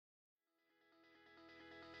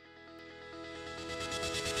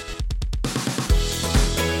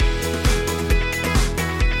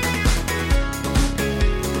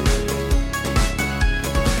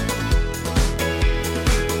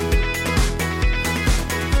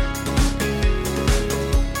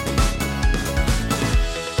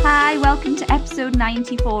Hi, welcome to episode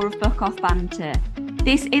 94 of Book Off Banter.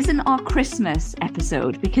 This isn't our Christmas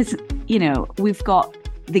episode because, you know, we've got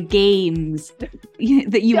the games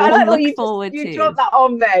that you all look forward to. You dropped that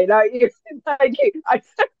on me. I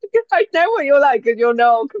know what you're like because you'll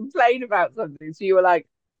know I'll complain about something. So you were like,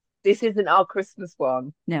 this isn't our Christmas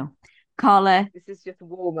one. No. Karla, this is just a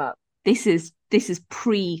warm-up. This is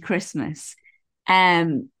pre-Christmas.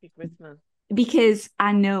 Pre-Christmas. Because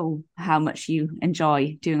I know how much you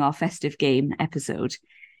enjoy doing our festive game episode.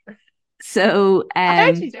 So I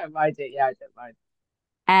actually don't mind it. Yeah, I don't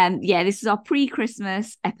mind. This is our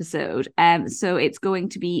pre-Christmas episode. So it's going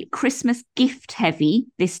to be Christmas gift heavy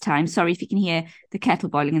this time. Sorry if you can hear the kettle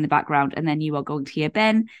boiling in the background, and then you are going to hear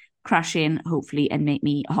Ben crash in, hopefully, and make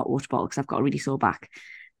me a hot water bottle because I've got a really sore back.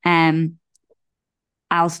 I'll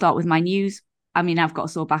start with my news. I mean, I've got a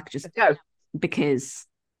sore back just because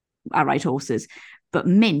I ride horses. But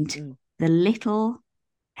Mint, the little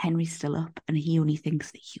Henry's still up, and he only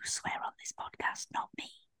thinks that you swear on this podcast, not me.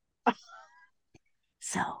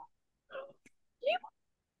 So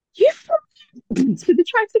you to the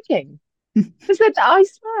trafficking has said that I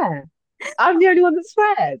swear. I'm the only one that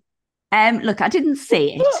swears. Look, I didn't say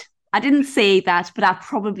it. I didn't say that, but I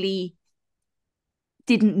probably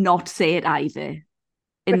didn't not say it either,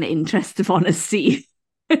 in the interest of honesty.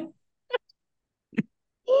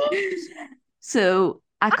 So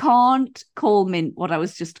I can't call Mint what I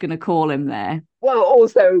was just going to call him there. Well,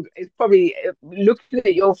 also, it's probably, looking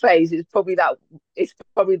at your face, it's probably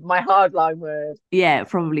my hardline word. Yeah,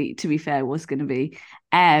 probably, to be fair, was going to be.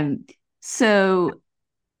 So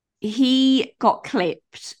he got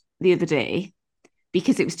clipped the other day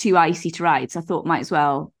because it was too icy to ride. So I thought might as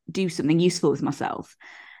well do something useful with myself.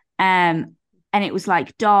 And it was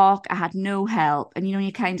like dark. I had no help. And, you know,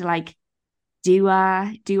 you're kind of like, do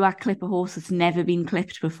I clip a horse that's never been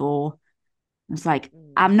clipped before? I was like,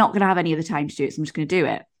 I'm not going to have any other time to do it, so I'm just going to do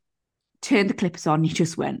it. Turned the clippers on, he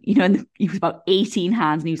just went, you know, and he was about 18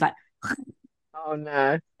 hands, and he was like, oh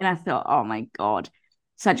no. And I thought, oh my God.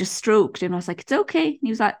 So I just stroked him. I was like, it's okay. And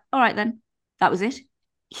he was like, all right then. That was it.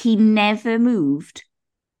 He never moved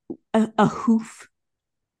a hoof.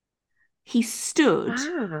 He stood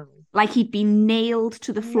like he'd been nailed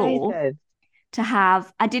to the floor. To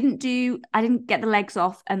have, I didn't get the legs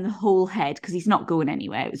off and the whole head because he's not going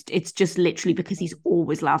anywhere. It's just literally because he's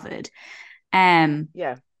always lathered.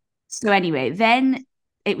 Yeah. So anyway, then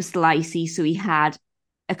it was still icy. So he had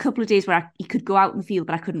a couple of days where he could go out in the field,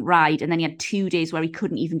 but I couldn't ride. And then he had 2 days where he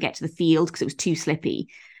couldn't even get to the field because it was too slippy.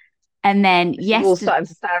 And then yesterday, all starting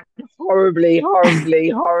to sound horribly.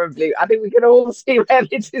 I think we can all see where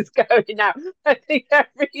this is going now. I think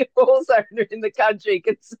every horse owner in the country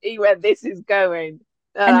can see where this is going.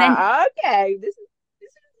 And then, okay, this is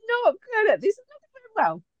not good. This is not going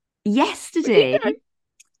well. Yesterday,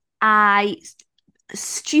 I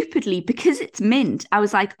stupidly, because it's Mint, I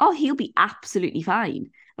was like, oh, he'll be absolutely fine.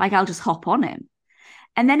 Like, I'll just hop on him.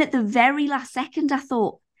 And then at the very last second, I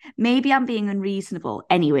thought, maybe I'm being unreasonable.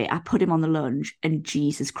 Anyway, I put him on the lunge, and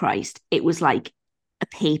Jesus Christ, it was like a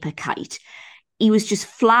paper kite. He was just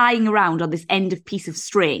flying around on this end of piece of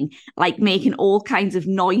string, like making all kinds of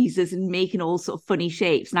noises and making all sort of funny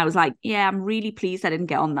shapes. And I was like, yeah, I'm really pleased I didn't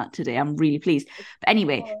get on that today. I'm really pleased. But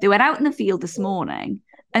anyway, they went out in the field this morning.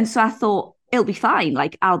 And so I thought, it'll be fine.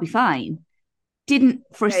 Like, I'll be fine. Didn't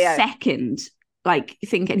for a second, like,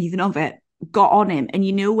 think anything of it. Got on him. And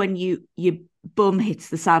you know, when you bum hits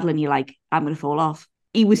the saddle and you're like, I'm going to fall off.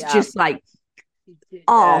 He was just like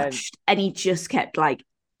arched, and he just kept like,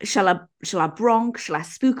 shall I bronc? Shall I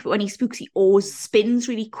spook? But when he spooks, he always spins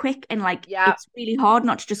really quick, and like it's really hard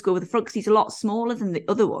not to just go with the front because he's a lot smaller than the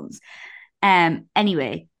other ones.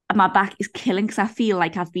 Anyway, my back is killing because I feel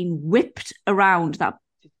like I've been whipped around that,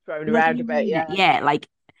 just thrown around a bit. Yeah, like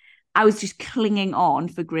I was just clinging on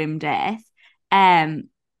for grim death. And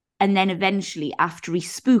then eventually, after he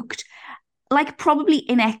spooked, like probably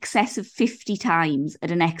in excess of 50 times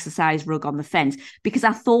at an exercise rug on the fence, because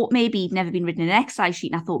I thought maybe he'd never been ridden in an exercise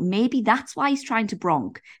sheet, and I thought maybe that's why he's trying to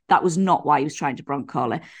bronc. That was not why he was trying to bronc,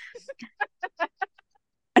 Karla.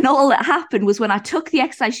 And all that happened was when I took the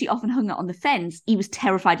exercise sheet off and hung it on the fence, he was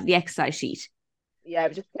terrified of the exercise sheet. Yeah,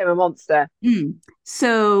 it just became a monster.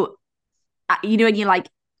 So, you know, and you're like,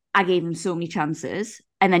 I gave him so many chances.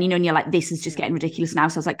 And then, you know, and you're like, this is just getting ridiculous now.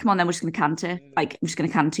 So I was like, come on, then we're just going to canter. Like, I'm just going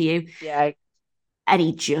to canter you. Yeah. And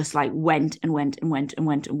he just like went and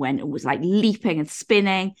was like leaping and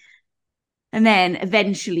spinning. And then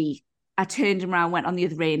eventually I turned him around, went on the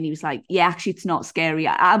other way, and he was like, yeah, actually, it's not scary.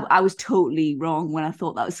 I was totally wrong when I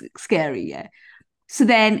thought that was scary. Yeah. So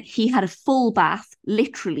then he had a full bath,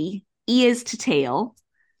 literally ears to tail.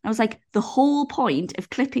 I was like, the whole point of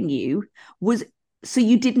clipping you was so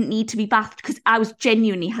you didn't need to be bathed, because I was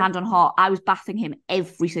genuinely, hand on heart, I was bathing him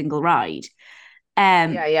every single ride. Yeah,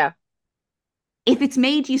 Um, yeah. if it's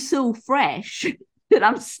made you so fresh that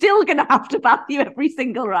I'm still going to have to bath you every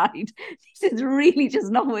single ride, this has really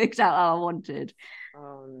just not worked out how I wanted.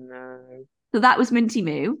 Oh no. So that was Minty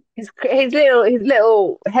Moo. His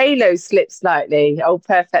little halo slipped slightly. Oh,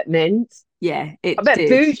 perfect mint. Yeah, I it bet did.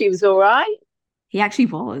 Bougie was all right. He actually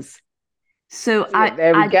was. So Yeah,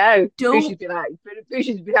 there we I go. don't.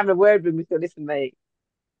 Bougie's been having a word with me. So listen, mate,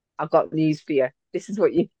 I've got news for you. This is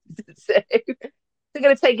what you need to say. They're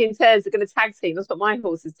going to take it in turns. They're going to tag team. That's what my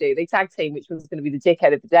horses do. They tag team which one's going to be the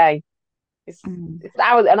dickhead of the day. It's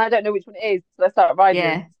hours, and I don't know which one it is. So I start riding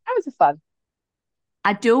them. Yeah, Hours of fun.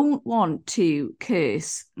 I don't want to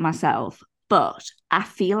curse myself, but I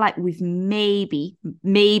feel like we've maybe,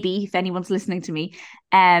 if anyone's listening to me,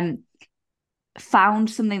 found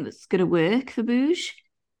something that's going to work for Bouge.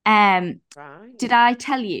 Did Right. I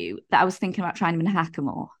tell you that I was thinking about trying him in a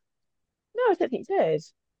hackamore? No, I don't think it did.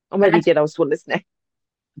 Or But maybe I you did. I was still listening.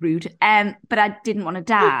 rude. But I didn't want to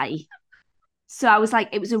die. So I was like,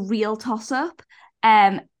 it was a real toss up.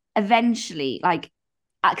 Eventually, like,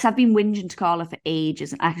 because I've been whinging to Karla for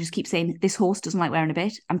ages, and I just keep saying this horse doesn't like wearing a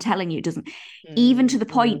bit. I'm telling you, it doesn't. Even to the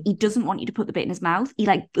point Mm. he doesn't want you to put the bit in his mouth. He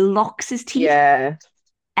like locks his teeth, Yeah.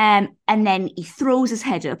 and then he throws his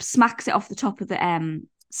head up, smacks it off the top of the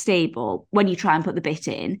stable when you try and put the bit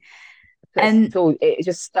in, So and it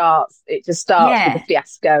just starts. It just starts with a yeah.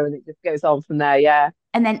 fiasco, and it just goes on from there. Yeah.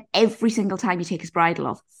 And then every single time you take his bridle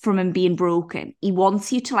off from him being broken, he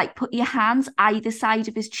wants you to like put your hands either side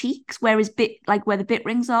of his cheeks where his bit, like where the bit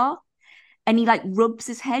rings are. And he like rubs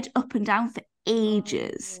his head up and down for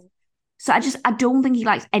ages. Oh. So I don't think he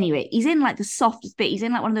likes, anyway, he's in like the softest bit. He's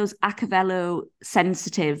in like one of those Acavello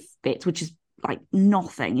sensitive bits, which is like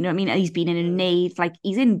nothing. You know what I mean? He's been in a Mm. nave, like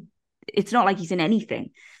he's in, it's not like he's in anything.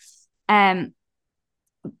 Um,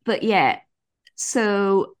 but yeah,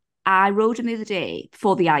 so I rode him the other day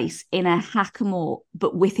for the ice in a hackamore,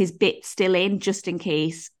 but with his bit still in, just in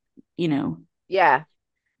case, you know, Yeah.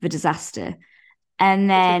 the disaster. And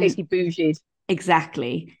Just in case then he bougied.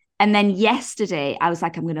 exactly. And then yesterday I was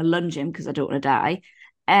like, I'm gonna lunge him because I don't want to die.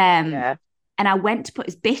 Um, Yeah. and I went to put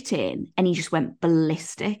his bit in and he just went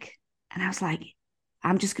ballistic. And I was like,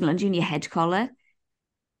 I'm just gonna lunge you in your head collar.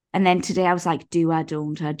 And then today I was like, do I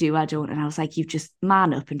don't, I do, I don't. And I was like, you just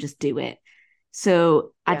man up and just do it.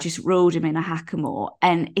 So I Yeah. just rode him in a hackamore.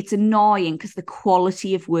 And it's annoying because the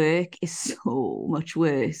quality of work is so much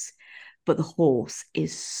worse, but the horse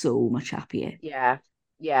is so much happier. Yeah.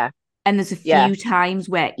 Yeah. And there's a Yeah. few times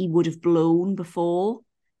where he would have blown before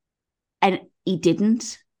and he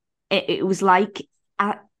didn't. It was like,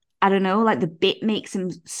 I don't know, like the bit makes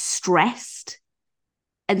him stressed.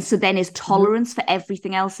 And so then his Mhm. tolerance for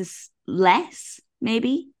everything else is less,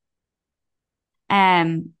 maybe.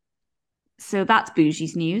 Um, so that's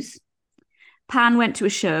Bougie's news. Pan went to a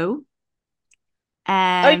show.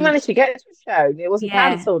 Oh, you Um, managed to get to a show. It wasn't yeah,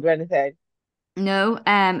 cancelled or anything. no,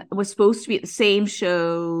 we're supposed to be at the same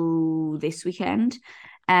show this weekend.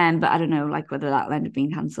 But I don't know like whether that'll end up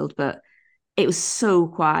being cancelled, but it was so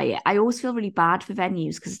quiet. I always feel really bad for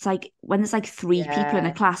venues because it's like when there's like three people in a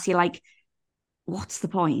Yeah. class, you're like, what's the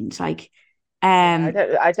point? Like, Yeah. I um,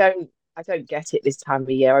 don't. I don't. I don't get it this time of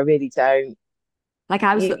year. I really don't. like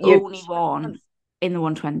I was You. the You. only one in the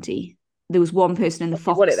 120. There was one person in the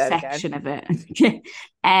You want it Fox then again. section of it.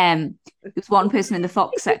 There was one person in the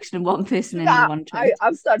Fox section and one person in the That 120.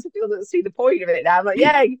 I'm starting to feel that see the point of it now. I'm like,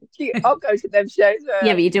 yeah, I'll go to them shows.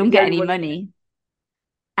 Yeah, but you don't You're the get only any one in it. money.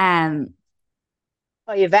 Um,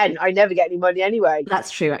 My event, I never get any money anyway.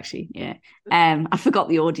 that's true, actually. Yeah. I forgot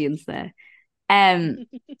the audience there. Um,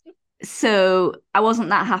 so I wasn't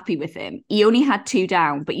that happy with him. He only had two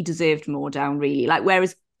down, but he deserved more down, really. Like,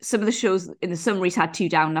 whereas some of the shows in the summaries had two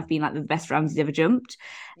down and have been like the best rounds he's ever jumped.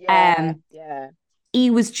 Yeah, Um, yeah. he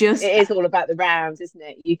was just It is all about the rounds, isn't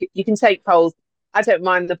it? You can take poles. I don't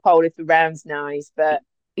mind the pole if the round's nice, but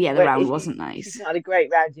yeah, the when, round if wasn't if you've nice. not had a great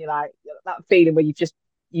round, you're like that feeling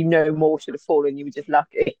where more should have fallen. You were just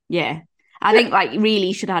lucky, Yeah. I think like really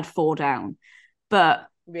he should have had four down. But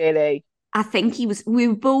really. I think we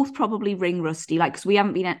were both probably ring rusty, like because we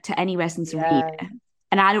haven't been to anywhere since Arena. Yeah,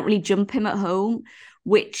 And I don't really jump him at home,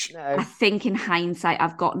 which I no, think in hindsight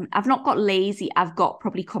I've not got lazy, I've got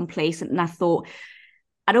probably complacent. And I thought,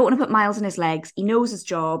 I don't want to put miles on his legs. He knows his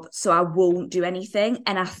job, so I won't do anything.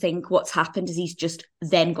 And I think what's happened is he's just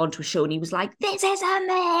then gone to a show and he was like, this is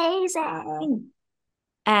amazing.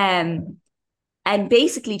 Um, and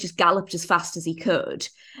basically just galloped as fast as he could.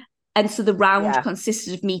 And so the round Yeah.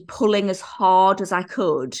 consisted of me pulling as hard as I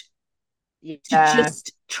could to Yeah.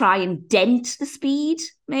 just try and dent the speed,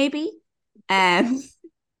 maybe. Um,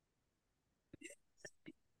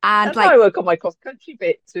 and That's how I like work on my cross country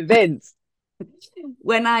bits with Vince.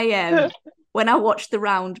 when I watched the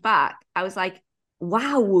round back, I was like,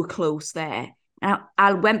 wow, we're close there. And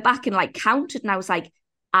I went back and like counted, and I was like,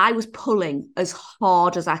 I was pulling as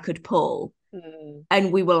hard as I could pull, Mm,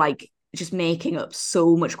 and we were like just making up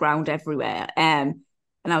so much ground everywhere. And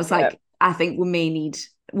I was yeah. like, I think we may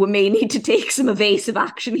need to take some evasive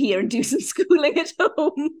action here and do some schooling at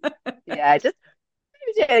home. Yeah. Just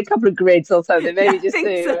maybe do a couple of grids or something. Yeah, Maybe I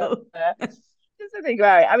think so. just to think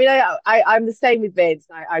about it. I mean, I'm the same with Vince.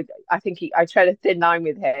 I think I tread a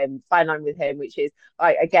fine line with him, which is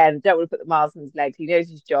I again don't want to put the miles on his legs. He knows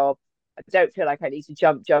his job. I don't feel like I need to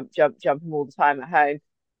jump him all the time at home.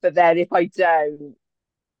 But then if I don't,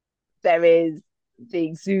 there is the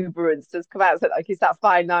exuberance does come out. So like it's that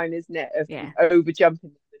fine line, isn't it, of Yeah. over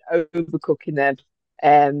jumping and overcooking them.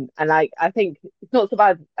 And I think it's not so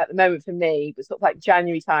bad at the moment for me, but sort of like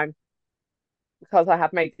January time, because I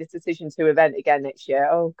have made this decision to event again next year.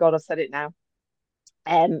 Oh God, I've said it now.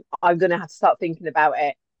 I'm gonna have to start thinking about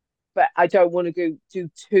it, but I don't want to go do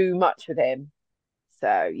too much with him.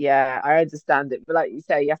 So yeah, I understand it, but like you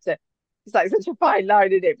say, you have to. It's like such a fine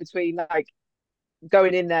line in it between like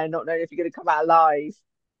going in there and not knowing if you're going to come out alive.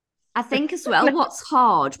 I think as well, what's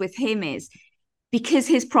hard with him is because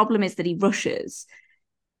his problem is that he rushes.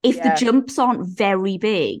 If the Yeah, jumps aren't very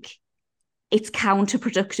big, it's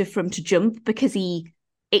counterproductive for him to jump because it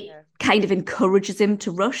yeah. kind of encourages him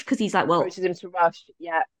to rush because he's like, well, Encourages him to rush.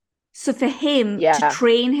 Yeah, so for him to yeah.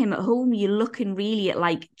 train him at home, you're looking really at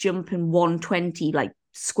like jumping 120 like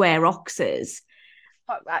square oxes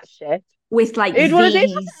Fuck that shit. with like Who'd want to do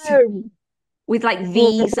V's that at home? with like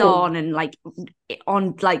V's on and like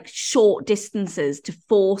on like short distances to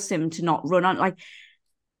force him to not run on like.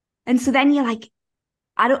 And so then you're like,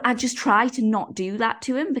 I just try to not do that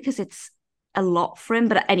to him because it's a lot for him.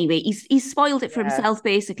 But anyway, he's spoiled it for Yeah. himself,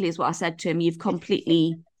 basically, is what I said to him. You've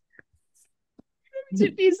completely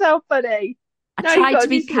To be so funny. I No, you tried got to to do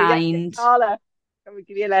be something. You have to get kind. Carla. Can we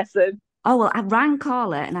give you a lesson? Oh well, I rang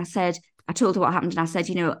Carla and I said, I told her what happened, and I said,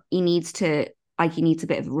 he needs a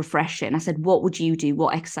bit of a refresher. And I said, what would you do?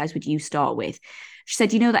 What exercise would you start with? She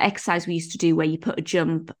said, you know that exercise we used to do where you put a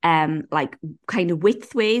jump like kind of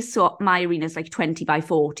widthways. So my arena is like 20 by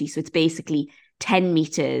 40. So it's basically 10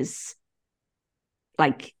 meters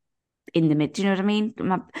like in the mid. Do you know what I mean?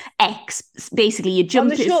 X basically you On jump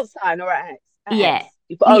the is short side or at X? At yeah. X.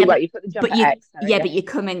 Oh, Yeah, right. You put the jump but at X. yeah, Yeah. but you're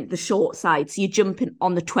coming the short side. So you're jumping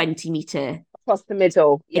on the 20-meter. Across the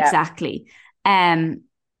middle. Yeah. Exactly. Um,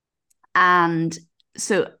 and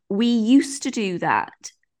so we used to do that,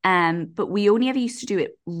 but we only ever used to do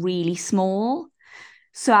it really small.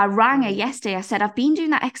 So I rang her Mm. yesterday. I said, I've been doing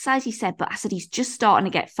that exercise, he said, but I said, he's just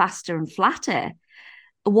starting to get faster and flatter.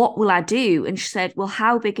 What will I do? And she said, well,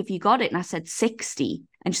 how big have you got it? And I said, 60.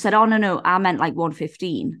 And she said, oh, no, I meant like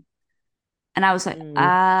 115. And I was like,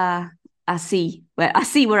 Mm. I see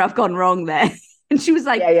where I've gone wrong there. And she was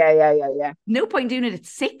like, Yeah. no point doing it at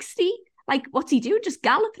 60. Like, what's he doing? Just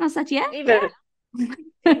gallop? And I said, yeah. Even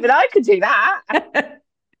I could do that.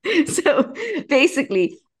 So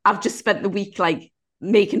basically, I've just spent the week like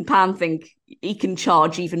making Pan think he can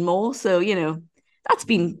charge even more. So, that's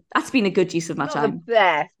been a good use of my time.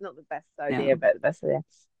 Not the best idea, No. but the best idea.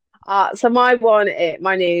 So my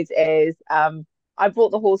news is I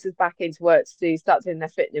brought the horses back into work to start doing their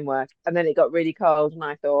fitting work, and then it got really cold, and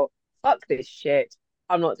I thought, fuck this shit,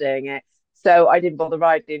 I'm not doing it. So I didn't bother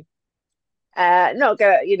riding. Not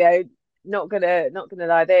gonna, not gonna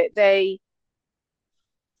lie. They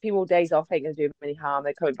few more days off ain't gonna do them any harm.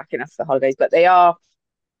 They're coming back in after the holidays, but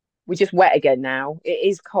we're just wet again now. It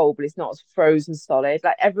is cold, but it's not as frozen solid.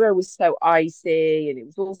 Like everywhere was so icy, and it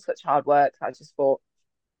was all such hard work. So I just thought,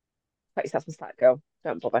 put yourself on slack, girl.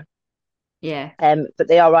 Don't bother. Yeah. But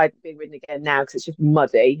they are being ridden again now because it's just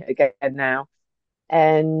muddy again now.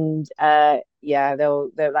 And yeah, they'll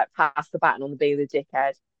like pass the baton on the being the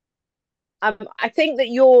dickhead. I think that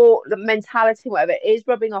the mentality, whatever, is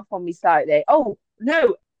rubbing off on me slightly. Oh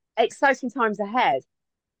no, exciting times ahead.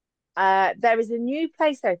 There is a new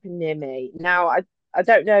place open near me now. I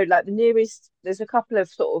don't know, like the nearest. There's a couple of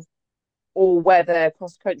sort of all-weather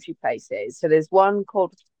cross-country places. So there's one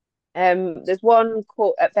called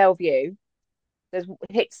at Bellevue. There's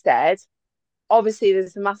Hickstead. Obviously,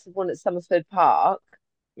 there's a massive one at Summerford Park,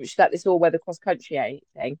 which is like this all-weather cross-country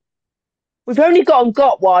thing. We've only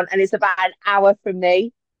got one, and it's about an hour from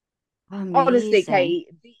me. Honestly, Amazing. Kate,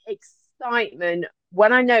 the excitement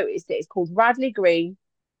when I noticed it's called Radley Green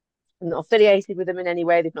I'm not affiliated with them in any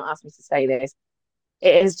way. They've not asked me to say this.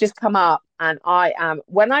 It has just come up, and I am.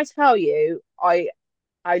 When I tell you, I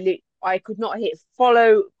could not hit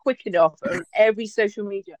follow quick enough on every social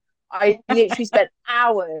media. I literally spent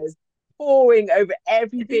hours poring over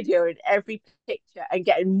every video and every picture and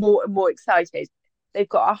getting more and more excited. They've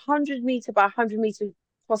got 100 meter by 100 meter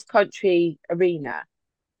cross country arena.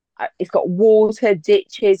 It's got water,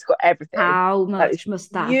 ditches, it's got everything. How Like it's much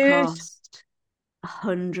must that have beautiful cost?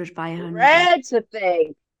 100 by 100. to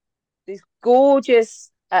think. This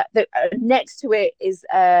gorgeous. Next to it is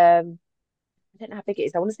I don't know how big it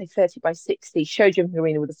is. I want to say 30 by 60 show jumping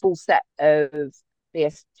arena with a full set of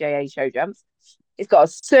BSJA show jumps. It's got a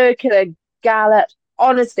circular gallop.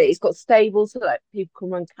 Honestly, it's got stables so that people can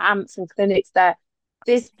run camps and clinics there.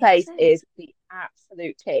 This place is the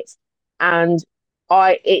absolute tits. And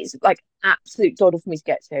it's like absolute doddle for me to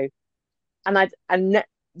get to. And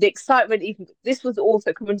the excitement, even this was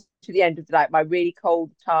also coming to the end of like my really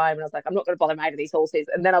cold time, and I was like, I'm not going to bother out of these horses.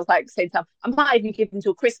 And then I was like, same time, I might even give them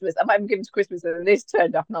till Christmas. I might even give them to Christmas. And then this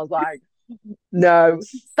turned up, and I was like, no,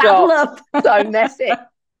 stop. So messy.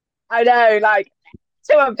 I know, like,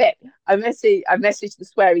 so a bit. I messaged the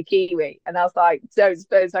sweary Kiwi, and I was like, don't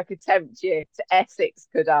suppose I could tempt you to Essex,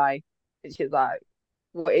 could I? And she's like,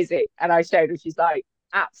 what is it? And I showed her. She's like,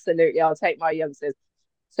 absolutely, I'll take my youngsters.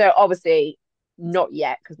 So obviously, not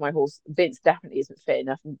yet, because my horse Vince definitely isn't fit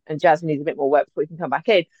enough, and Jasmine needs a bit more work before we can come back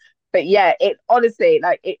in. But yeah, it honestly,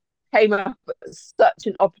 like, it came up at such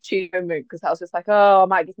an opportune moment, because I was just like, oh, I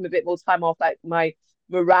might give him a bit more time off. Like, my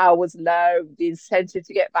morale was low, the incentive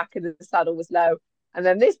to get back in the saddle was low, and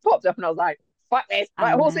then this popped up, and I was like, fuck this,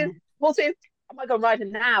 right, horses, I might go and ride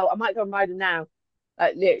him now.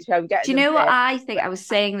 Like, literally, I'm getting. Do you know what I think? I was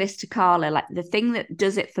saying this to Karla, like, the thing that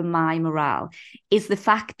does it for my morale is the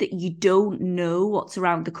fact that you don't know what's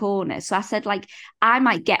around the corner. So I said, like, I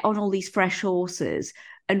might get on all these fresh horses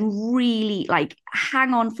and really, like,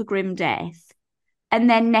 hang on for grim death. And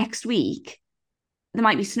then next week, there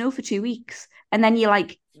might be snow for 2 weeks. And then you're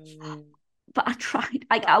like, but I tried.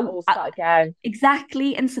 Like,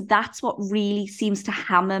 exactly. And so that's what really seems to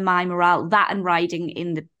hammer my morale. That and riding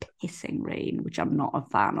in the pissing rain, which I'm not a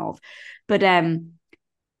fan of. But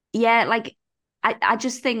yeah, like, I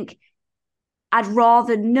just think I'd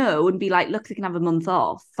rather know and be like, look, they can have a month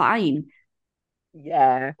off. Fine.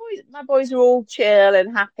 Yeah. My boys are all chill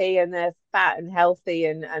and happy, and they're fat and healthy,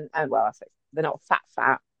 and well, I say they're not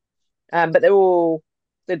fat. But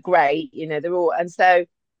they're great, they're all, and so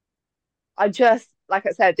I just, like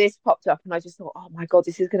I said, this popped up, and I just thought, oh my God,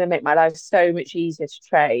 this is going to make my life so much easier to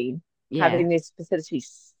train. Yeah. Having this facility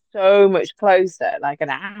so much closer, like an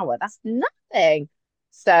hour, that's nothing.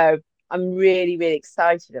 So I'm really, really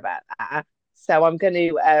excited about that. So I'm going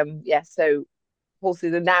to, so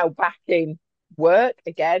horses are now back in work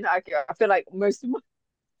again. I feel like most of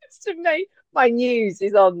my news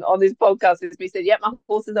is on this podcast. Is me saying, yeah, my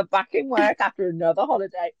horses are back in work after another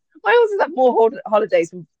holiday. My horses have more holidays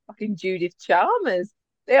than fucking Judith Chalmers.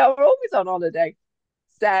 They are always on holiday.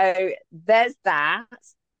 So there's that.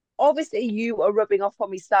 Obviously, you are rubbing off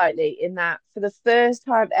on me slightly in that for the first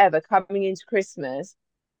time ever coming into Christmas,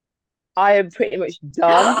 I am pretty much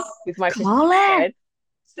done with my Christmas.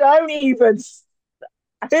 Don't even.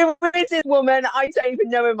 Who is this woman? I don't even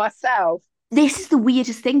know her myself. This is the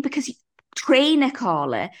weirdest thing, because trainer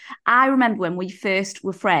Karla, I remember when we first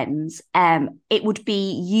were friends, it would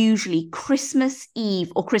be usually Christmas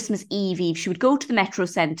Eve or Christmas Eve. She would go to the Metro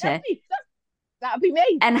Centre. That'd be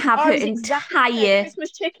me. And have her entire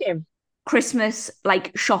Christmas chicken. Christmas,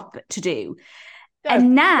 like, shop to do.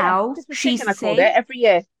 And now she's I called it every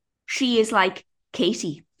year. She is like,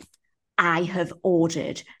 Katie, I have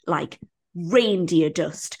ordered, like, reindeer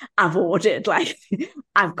dust. I've ordered, like,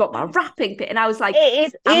 I've got my wrapping bit, and I was like, it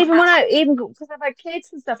is even because I've had kids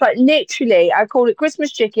and stuff, like, literally I call it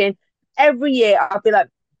Christmas chicken. Every year I'll be like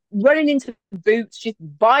running into Boots, just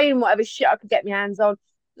buying whatever shit I could get my hands on.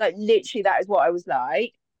 Like, literally, that is what I was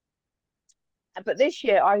like. But this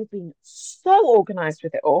year I've been so organized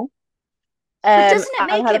with it all. But doesn't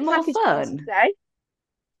it make it more fun? Today.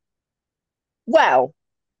 Well,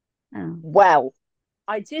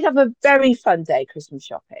 I did have a very fun day Christmas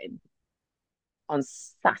shopping on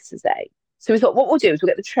Saturday. So we thought, what we'll do is we'll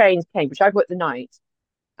get the train to Cambridge. I've worked the night.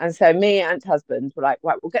 And so me and husband were like,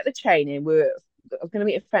 right, we'll get the train in. I'm going to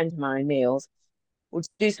meet a friend of mine, Meals. We'll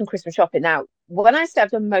do some Christmas shopping. Now, when I say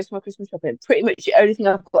I've done most of my Christmas shopping, pretty much the only thing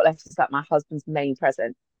I've got left is like my husband's main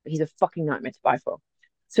present. But he's a fucking nightmare to buy for.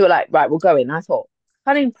 So we're like, right, we'll go in. And I thought,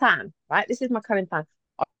 cunning plan, right? This is my cunning plan.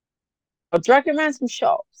 I'll drag him around some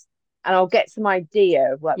shops, and I'll get some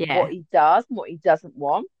idea of, like, what he does and what he doesn't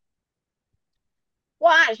want.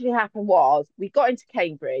 what actually happened was we got into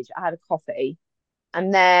Cambridge. I had a coffee,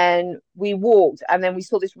 and then we walked, and then we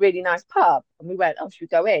saw this really nice pub, and we went, "Oh, should we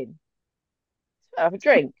go in? Have a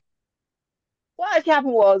drink?" What actually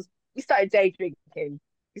happened was we started day drinking.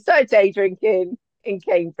 We started day drinking in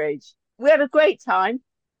Cambridge. We had a great time.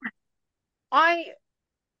 I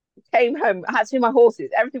came home. I had to do my horses.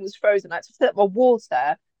 Everything was frozen. I had to fill up my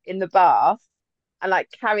water in the bath and like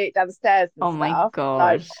carry it down the stairs and Oh my stuff.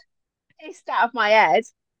 Like gosh. pissed out of my head,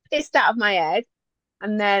 pissed out of my head.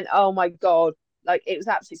 And then, oh my God, like it was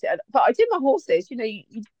absolutely sad. But I did my horses, you do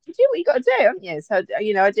what you got to do, haven't you? So,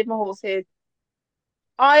 I did my horses.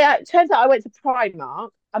 Turns out I went to Primark.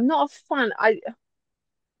 I'm not a fan. I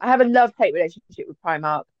have a love-hate relationship with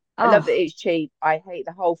Primark. I love that Oh, it's cheap. I hate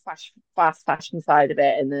the whole fast fashion side of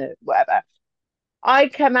it and the whatever. I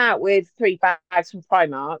came out with 3 bags from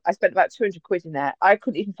Primark. I spent about 200 quid in there. I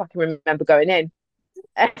couldn't even fucking remember going in.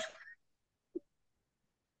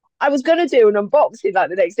 I was going to do an unboxing like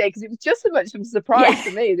the next day because it was just as much of a surprise yeah.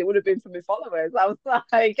 for me as it would have been for my followers. I was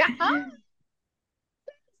like,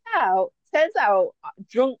 turns out,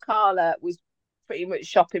 drunk Carla was pretty much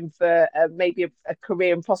shopping for maybe a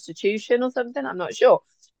career in prostitution or something. I'm not sure.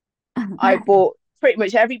 I bought pretty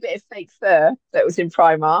much every bit of fake fur that was in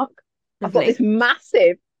Primark. I've got this Lovely.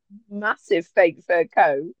 massive, massive fake fur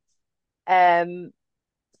coat. Um,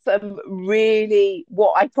 some really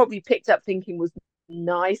what I probably picked up thinking was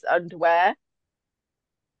nice underwear.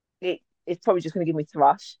 It's probably just going to give me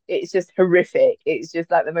thrush. It's just horrific. It's just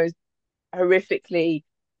like the most horrifically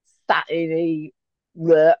satiny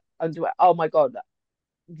underwear. Oh my God.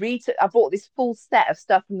 Rita, I bought this full set of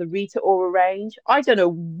stuff from the Rita Ora range. I don't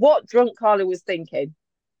know what drunk Carla was thinking.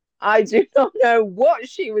 I do not know what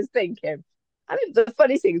she was thinking. I think the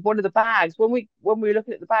funny thing is one of the bags, when we were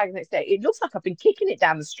looking at the bag the next day, it looks like I've been kicking it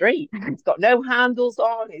down the street. It's got no handles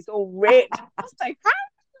on, it's all ripped. I was like, how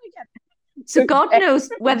did I So get God knows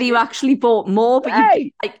whether you actually bought more, but you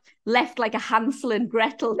hey, like left like a Hansel and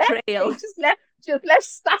Gretel left trail. it, just left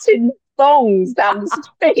satin thongs down the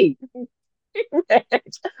street. I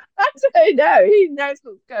don't know. Who knows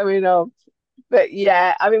what's going on? But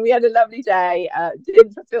yeah, I mean, we had a lovely day.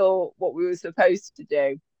 Didn't fulfill what we were supposed to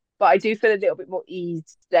do, but I do feel a little bit more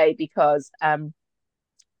eased today because,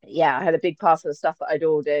 yeah, I had a big parcel of stuff that I'd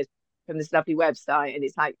ordered from this lovely website, and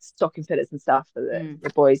it's like stocking fillets and stuff for Mm. the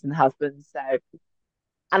boys and the husbands. So,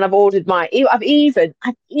 and I've ordered I've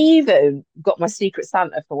even got my Secret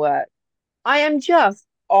Santa for work. I am just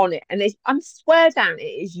on it, and I'm swear down, it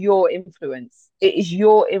is your influence. It is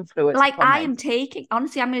your influence Like upon I me. am taking,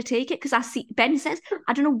 honestly, I'm going to take it because I see Ben says,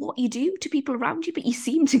 I don't know what you do to people around you, but you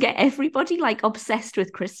seem to get everybody like obsessed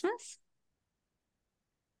with Christmas.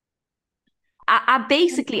 I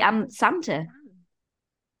basically am Santa.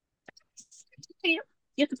 You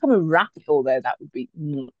have to come and wrap it all there. That'd be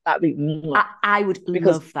I would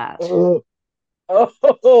because love that. oh,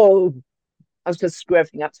 oh, I was going to screw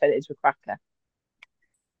everything up, turn it into a cracker.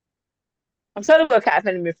 I'm trying to work out if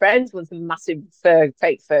any of my friends want a massive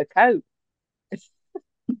fake fur coat.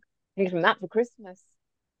 Thinking that for Christmas.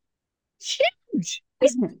 It's huge.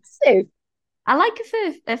 It's massive. I like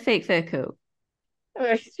a fake fur coat. I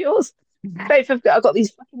mean, it's yours. Fake fur coat. I've got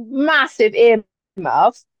these fucking massive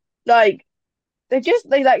earmuffs. Like they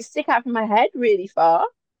like stick out from my head really far.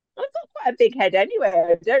 I've got quite a big head anyway.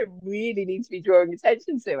 I don't really need to be drawing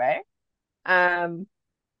attention to it. Um,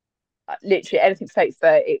 literally anything fake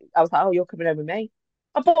fur. I was like, oh, you're coming home with me.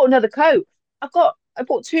 I bought another coat. I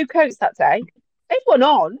bought 2 coats that day. I had one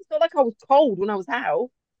on. It's not like I was cold when I was out.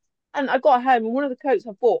 And I got home, and one of the coats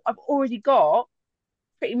I bought, I've already got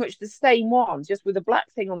pretty much the same one, just with a black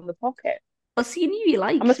thing on the pocket. Well, see, you knew you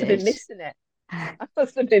I liked must have been it. missing it. I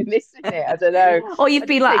must have been missing it. I don't know. Or you'd I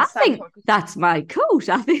be did like, say I to think Santa, that's my coat.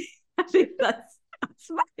 I think that's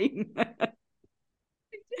mine.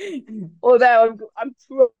 although I'm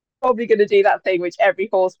probably going to do that thing which every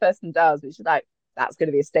horse person does, which is like, that's going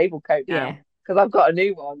to be a stable coat now Yeah. because I've got a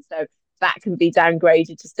new one. So that can be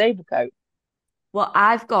downgraded to stable coat. Well,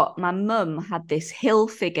 I've got my mum had this hill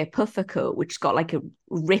figure puffer coat, which got like a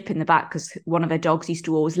rip in the back because one of her dogs used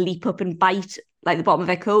to always leap up and bite like the bottom of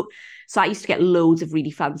her coat. So I used to get loads of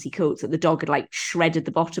really fancy coats that the dog had like shredded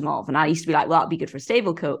the bottom of. And I used to be like, well, that'd be good for a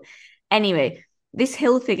stable coat. Anyway, this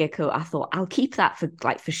hill figure coat, I thought I'll keep that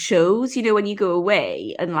for shows, when you go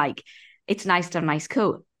away and like it's nice to have a nice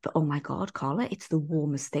coat. But oh my God, Carla, it's the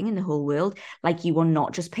warmest thing in the whole world. Like you are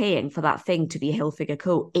not just paying for that thing to be a hill figure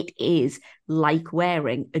coat. It is like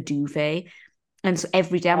wearing a duvet. And so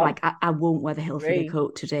every day I'm Oh, like, I won't wear the hill figure agree.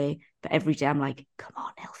 coat today. But every day I'm like, come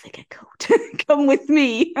on, hill figure coat, come with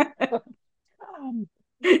me.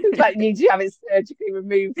 It's like you need to have it surgically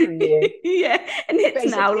removed from you. Yeah, and it's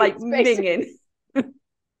now Basically, like it's basically minging.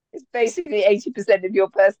 it's basically 80% of your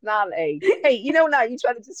personality. Hey, now you're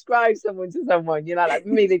trying to describe someone to someone, like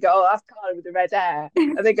me, they go, oh, that's Karla with the red hair.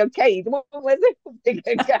 And they go, Kate, where's it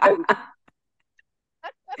going to go?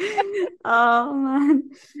 Oh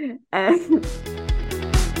man. Um,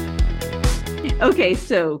 okay,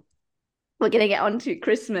 so we're gonna get on to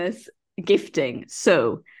Christmas gifting.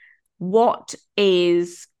 So, what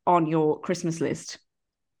is on your Christmas list?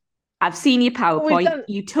 I've seen your Well, we've PowerPoint. done,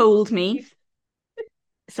 You told me. we've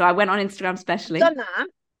So I went on Instagram specially. done that.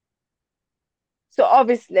 So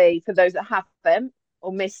obviously, for those that haven't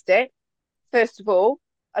or missed it, first of all,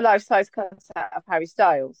 a life-size cutout of Harry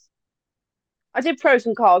Styles. I did pros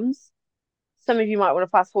and cons. Some of you might want to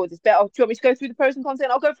fast forward this bit. Oh, do you want me to go through the pros and cons? Then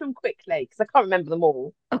I'll go through them quickly because I can't remember them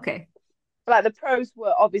all. Okay. But like the pros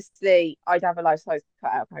were obviously I'd have a life-size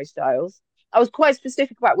cutout of Harry Styles. I was quite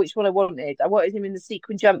specific about which one I wanted. I wanted him in the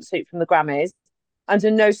sequin jumpsuit from the Grammys.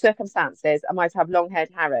 Under no circumstances I might have long-haired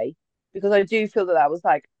Harry because I do feel that that was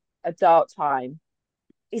like a dark time.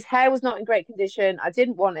 His hair was not in great condition. I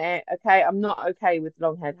didn't want it. Okay, I'm not okay with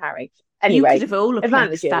long-haired Harry. You could Anyway, have Olaplexed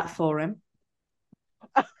advantages. that for him.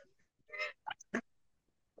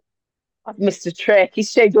 I've missed a trick.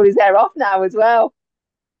 He's shaved all his hair off now as well.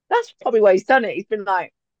 That's probably why he's done it. He's been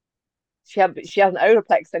like, she hasn't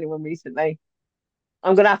Olaplexed anyone recently.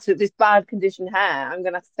 I'm gonna have to this bad condition hair. I'm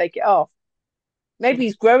gonna have to take it off. Maybe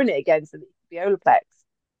he's growing it again so that he can be Olaplex.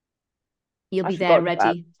 You'll I've be there forgotten about.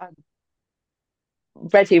 ready. I'm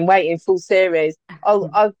ready and waiting full series.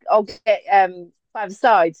 I'll get Five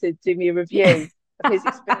Side to do me a review of his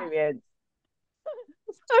experience.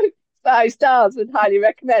 5 stars would highly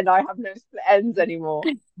recommend. I have no split ends anymore.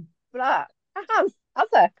 But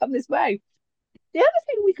Heather, come this way. The other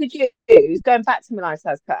thing we could use, going back to my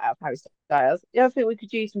life-size cutout of Harry Styles, the other thing we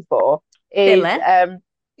could use him for is, Filler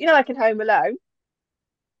like in Home Alone.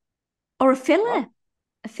 or a What? filler.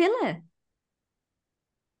 A filler.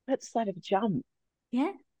 At the side of a jump.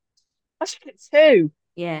 Yeah. I should get two.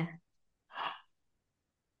 Yeah.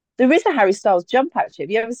 There is a Harry Styles jump actually.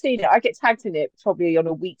 Have you ever seen it? I get tagged in it probably on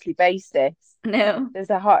a weekly basis. No.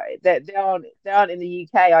 There's a hot they aren't in the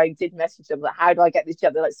UK. I did message them like, how do I get this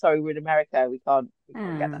jump? They're like, sorry, we're in America. We can't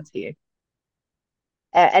get that to you.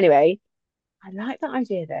 Anyway, I like that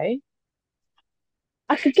idea though.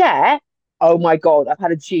 I could get, oh my God, I've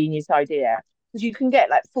had a genius idea. Because you can get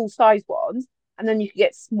like full size ones and then you can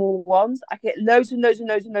get small ones. I could get loads and loads and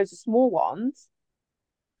loads and loads of small ones,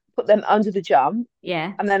 put them under the jump,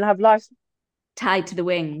 Yeah. and then have life. Tied to the I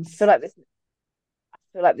wings. feel like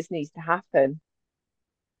this needs to happen.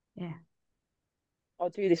 Yeah. I'll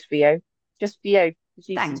do this for you. Just for you. Because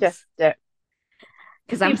you Thanks. suggested it.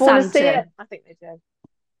 Because I'm People want to see Santa. it? I think they do.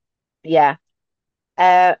 Yeah.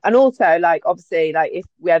 And also, like, obviously, like, if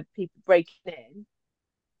we had people breaking in,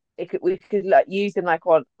 we could like use them like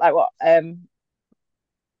on like what Kevin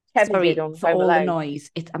did Sorry on for Home all the Alone.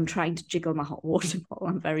 noise. I'm trying to jiggle my hot water bottle.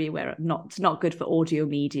 I'm very aware of it's not good for audio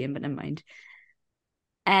medium, but never mind.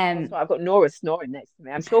 That's why I've got Nora snoring next to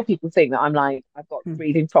me. I'm sure people think that I'm like I've got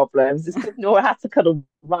breathing problems. It's because Nora has to cuddle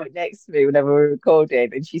right next to me whenever we're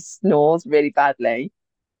recording, and she snores really badly.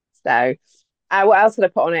 So, what else did I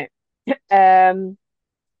put on it?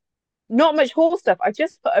 Not much horse stuff. I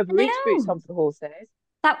just put overreach boots No. on for the horses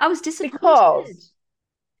That I was disappointed. because.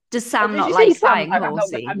 Does Oh, Sam did not you see like Sam? buying Like,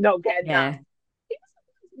 horsey? I'm not getting that. Yeah.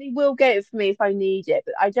 He will get it for me if I need it,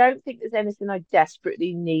 but I don't think there's anything I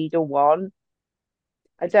desperately need or want.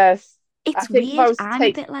 I It's think if I weird. was to I'm a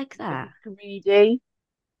take bit like that. greedy,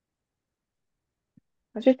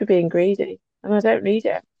 I'd just be being greedy, and I don't need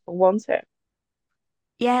it or want it.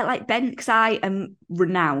 Yeah, like Ben, because I am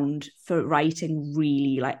renowned for writing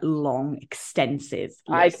really like long, extensive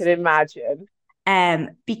I lists. can imagine.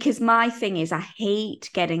 Because my thing is I hate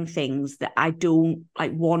getting things that I don't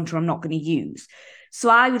like want or I'm not going to use. So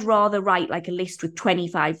I would rather write like a list with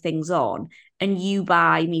 25 things on and you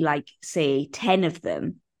buy me like, say, 10 of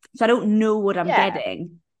them. So I don't know what I'm Yeah,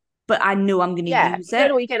 getting, but I know I'm going to yeah. use You don't it.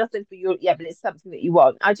 know what you get nothing for your yeah, but it's something that you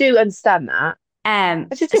want. I do understand that. I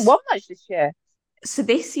just didn't want much this year. So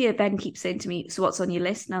this year, Ben keeps saying to me, so what's on your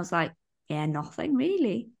list? And I was like, yeah, nothing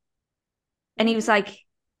really. And he was like,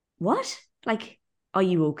 what? Like, are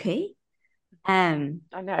you okay? I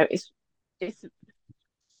know it's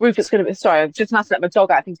Rupert's gonna be sorry. I'm just gonna have to let my dog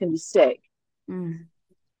out. I think he's gonna be sick.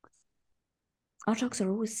 Our dogs are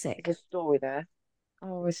always sick. There's a story there.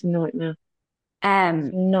 Oh, it's a nightmare.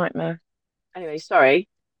 Um, Nightmare. Anyway, sorry.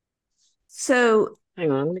 so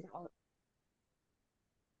Hang on.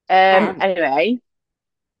 Anyway,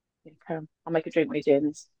 I'll make a drink while you're doing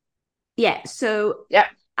this. Yeah, so Yeah.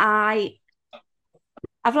 I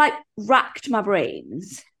I've like racked my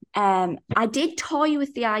brains. I did toy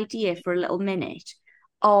with the idea for a little minute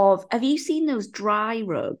of have you seen those dry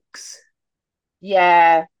rugs?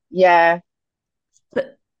 Yeah. Yeah.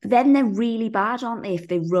 But then they're really bad, aren't they, if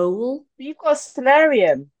they roll? You've got a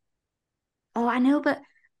solarium. Oh, I know, but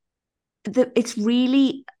it's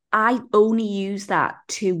really I only use that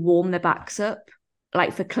to warm the backs up,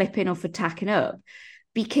 like for clipping or for tacking up,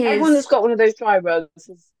 Everyone because that's got one of those dry rugs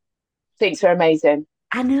thinks they're amazing.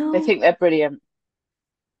 I They know, think they're brilliant.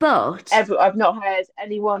 but I've not heard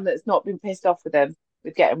anyone that's not been pissed off with them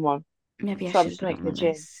with getting one. maybe I So I'm should have just put it on making my a gin.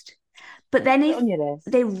 list. But then Put it if on your list.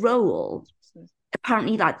 they roll,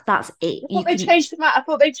 apparently like that's it. I You thought they can. changed the mat. I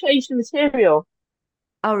thought they changed the material.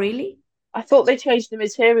 Oh, really? I thought they changed the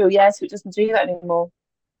material. Yeah, so it doesn't do that anymore.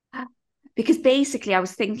 Because basically, I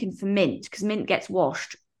was thinking for mint because mint gets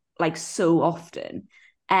washed like so often,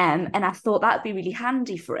 and I thought that'd be really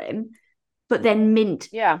handy for him. But then mint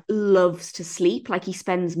Yeah. loves to sleep, like he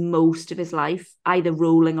spends most of his life either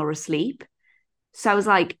rolling or asleep. So I was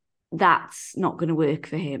like, that's not going to work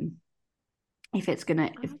for him. If it's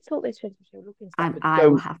gonna, I if thought they changed the material. Look into that, but I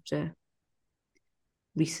will don't have to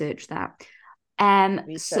research that.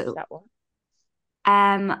 research So that one.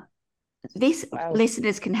 um, this What else?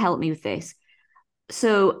 listeners can help me with this.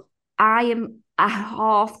 So I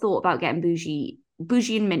half thought about getting bougie.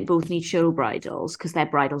 Bougie and Mint both need show bridles because their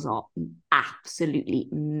bridles are absolutely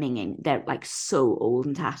minging. They're like so old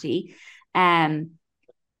and tatty. Um,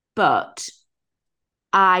 but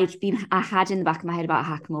I had in the back of my head about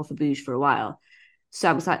Hackamore for Bouge for a while. So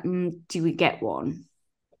I was like, do we get one?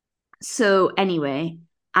 So anyway,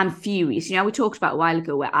 I'm furious. You know, we talked about a while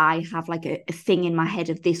ago where I have like a thing in my head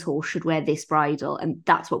of this horse should wear this bridle, and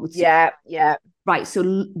that's what would suit. Yeah, yeah. Right. So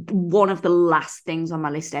one of the last things on my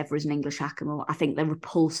list ever is an English Hackamore. I think they're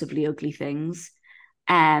repulsively ugly things.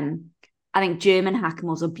 Um, I think German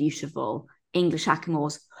Hackamores are beautiful. English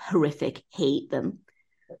Hackamores horrific. Hate them.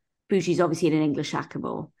 Bougie's obviously in an English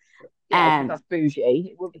Hackamore. Yeah, because Um, that's bougie.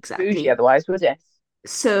 It wouldn't be bougie exactly. otherwise, would it?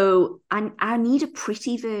 So I need a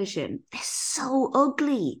pretty version. They're so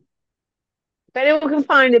ugly. If anyone can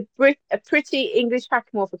find a pretty English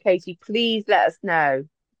hackamore for Katie, please let us know.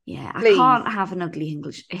 Yeah, I Please. can't have an ugly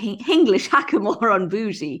English Hackamore on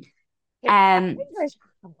Bougie. Um, English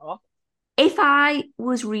hackamore. if I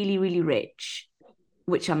was really, really rich,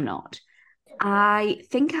 which I'm not, I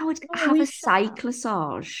think I would Oh, have a we shall.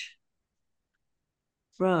 cyclosage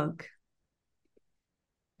rug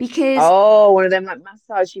because Oh, one of them like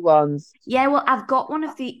massagey ones. yeah, well, I've got one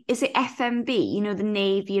of the is it FMB, you know, the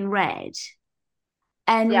navy and red,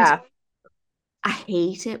 and Yeah. I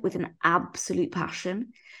hate it with an absolute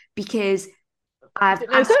passion because Is I've it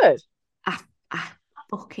no asked, good? I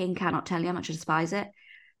fucking cannot tell you how much I despise it.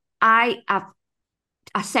 I've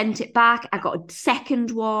I sent it back. I got a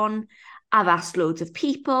second one. I've asked loads of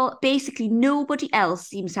people. Basically, nobody else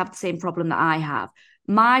seems to have the same problem that I have.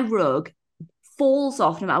 My rug falls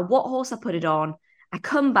off no matter what horse I put it on. I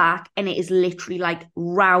come back and it is literally like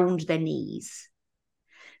round their knees.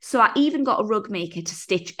 So I even got a rug maker to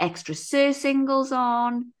stitch extra surcingles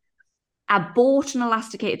on. I bought an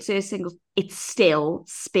elasticated surcingle. It still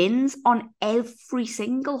spins on every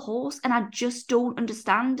single horse, and I just don't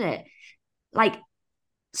understand it. Like,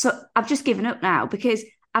 so I've just given up now because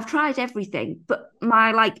I've tried everything, but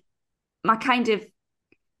my kind of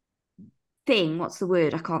thing, what's the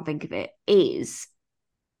word? I can't think of it, is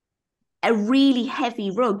a really heavy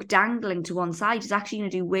rug dangling to one side is actually going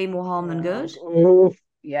to do way more harm than good. Oof.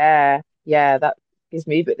 Yeah. Yeah, that gives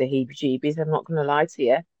me a bit the heebie-jeebies. I'm not going to lie to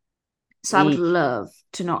you. So I would Eek. love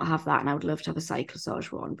to not have that, and I would love to have a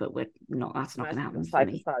cyclosage one, but we're not. That's not going to Imagine you've happen got for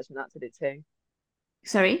me. cyclosage and that's in it too.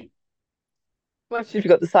 Sorry, Imagine if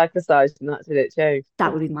you've got the cyclosage and that's in it too.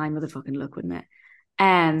 that would be my motherfucking luck, wouldn't it?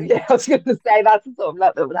 Um, Yeah, I was going to say that's the sort of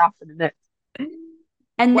luck that would happen, isn't it?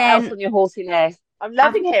 and What else then on your horsey list? I'm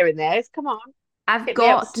I've loving hearing this. Come on, I've hit me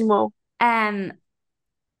up with got some more. um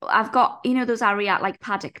I've got you know those Ariat like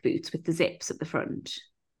paddock boots with the zips at the front.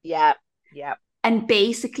 Yeah, yeah. And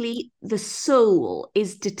basically the sole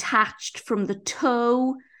is detached from the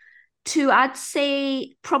toe to I'd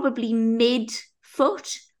say probably mid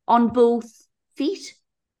foot on both feet,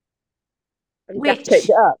 And you have to tape which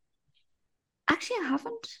it up. actually I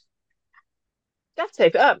haven't. You have to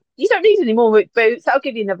tape it up. You don't need any more boots. That'll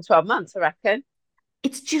give you another 12 months, I reckon.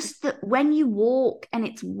 It's just that when you walk and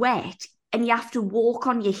it's wet and you have to walk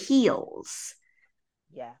on your heels,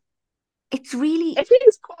 Yeah. it's really If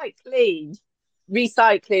it's quite clean,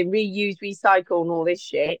 recycling, reuse, recycle, and all this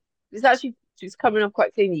shit, it's actually just coming off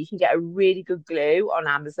quite clean. You can get a really good glue on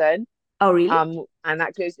Amazon. Oh, really? And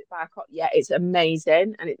that glues it back on. Yeah, it's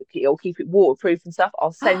amazing, and it'll keep it waterproof and stuff.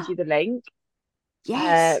 I'll send you the link.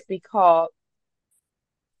 Yes. Because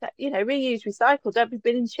reuse, recycle. Don't be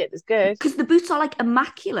binning shit that's good. Because the boots are like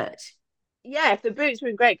immaculate. Yeah, if the boots are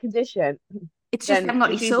in great condition, It's just they then haven't got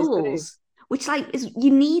any just use this glue. soles, which like is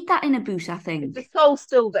you need that in a boot, I If think. the sole's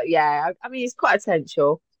still that, yeah, I mean, it's quite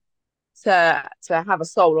essential to have a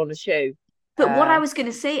sole on a shoe. But what I Uh, was going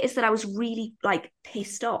to say is that I was really like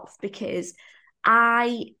pissed off because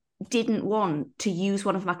I didn't want to use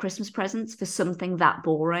one of my Christmas presents for something that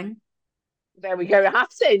boring. there we go. I have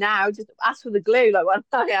to now just ask for the glue. Like when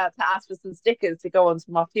I had to ask for some stickers to go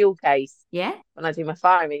onto my fuel case Yeah. when I do my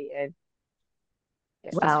fire meeting.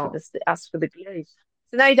 Yeah, Well, ask for the glue.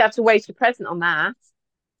 So now you'd have to waste a present on that.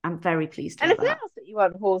 I'm very pleased about Anything that. else that you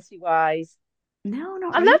want horsey wise? No,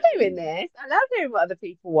 not I love really. hearing this. I love hearing what other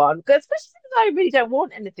people want, because especially since I really don't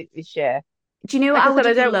want anything this year. Do you know what Like I I would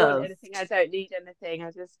said, I have don't want anything. loved? I don't need anything.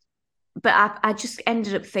 I just, But I just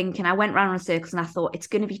ended up thinking, I went round in circles and I thought it's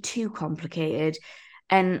going to be too complicated.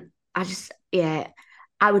 And yeah,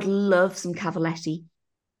 I would love some cavaletti.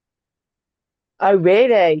 oh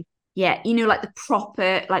really? Yeah, like the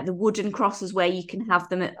proper, like the wooden crosses where you can have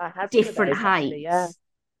them at I had some of different those actually. Yeah. heights.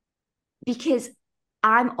 Because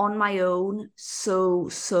I'm on my own so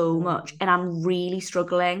much Mm. and I'm really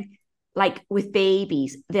struggling. Like with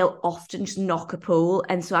babies, they'll often just knock a pool.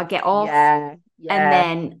 And so I get off Yeah. and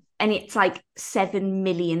Yeah. and it's like 7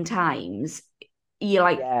 million times. You're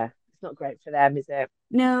like, Yeah. It's not great for them, is it?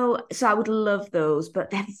 no. So I would love those,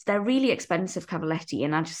 but they're really expensive cavaletti.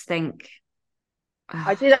 And I just think,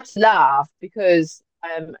 I oh, did have to laugh because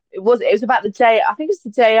it was about the day. I think it was the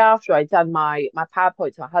day after I'd done my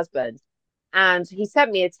PowerPoint to my husband, and he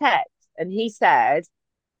sent me a text and he said,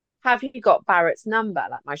 "Have you got Barrett's number?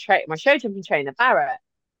 Like my show jumping trainer Barrett."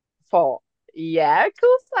 I thought, yeah, of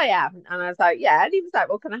course I am. And I was like, yeah. And he was like,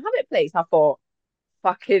 well, can I have it, please? I thought,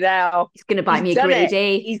 fucking hell, he's going to buy he's me a done grade it.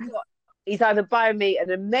 A. He's either buying me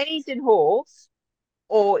an amazing horse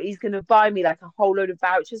or he's going to buy me like a whole load of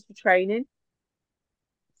vouchers for training.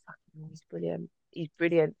 He's brilliant. He's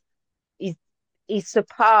brilliant. He's he's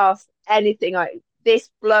surpassed anything. Like this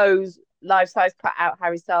blows life size cut out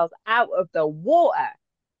Harry Styles out of the water.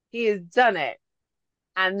 He has done it.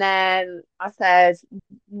 And then I said,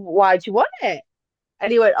 why do you want it?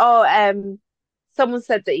 And he went, oh, someone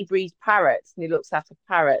said that he breeds parrots and he looks after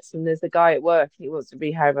parrots. And there's a guy at work and he wants to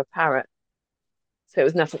rehome a parrot. So it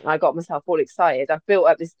was nothing. I got myself all excited. I built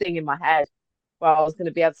up this thing in my head where I was going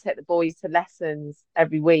to be able to take the boys to lessons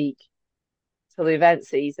every week till the event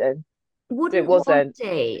season. But it Wouldn't one wasn't. We're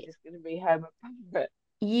day just going to rehome a parrot.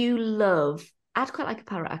 you love, I'd quite like a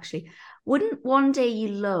parrot actually. Wouldn't one day you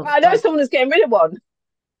love I know like someone is getting rid of one.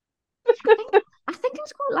 I think I think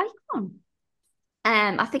I'd quite like one.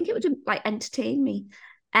 I think it would like entertain me.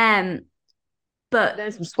 Um, but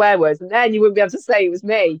Then some swear words, and then you wouldn't be able to say it was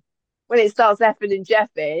me. When it starts effing and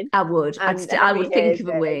jeffing, I would. and I Harry would think hears of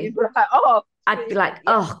a it, way. you'd be like, "Oh, I'd be like, yeah,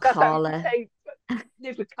 oh, that's how we can Karla. say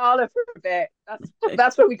live with Carla for a bit.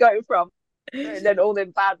 That's where we got it from." And then all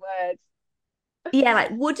them bad words. Yeah, like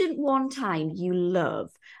wouldn't one time you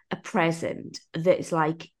love a present that's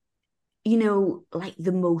like, like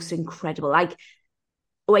the most incredible, like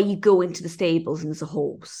where you go into the stables and there's a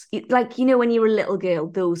horse. Like, when you're a little girl,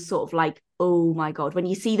 those sort of like, oh my God, when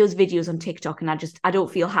you see those videos on TikTok and I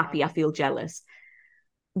don't feel Yeah, happy, I feel jealous.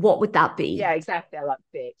 What would that be? yeah, exactly. I like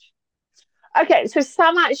bitch. Okay, so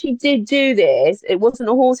Sam actually did do this. It wasn't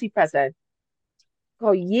a horsey present.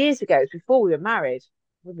 God, years ago, it was before we were married.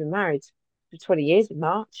 We've been married for 20 years in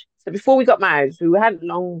March. So before we got married, we hadn't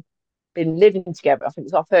long been living together. I think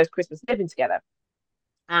it was our first Christmas living together.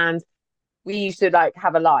 And we used to like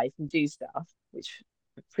have a life and do stuff, which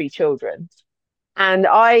pre-children. And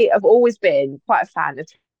I have always been quite a fan of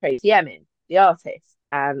Tracy Emin, the artist,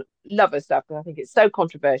 and love her stuff because I think it's so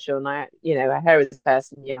controversial. And her as a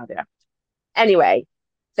person, Anyway,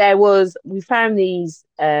 we found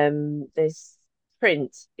this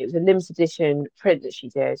print. It was a limited edition print that she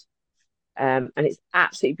did. And it's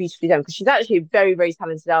absolutely beautifully done because she's actually a very, very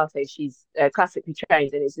talented artist. She's classically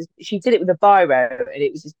trained, and she did it with a biro, and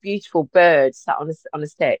it was this beautiful bird sat on a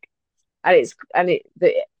stick, and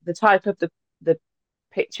the type of the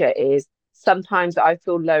picture is sometimes I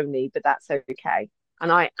feel lonely, but that's okay.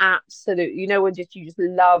 And I absolutely, when you just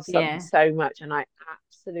love something Yeah. so much, and I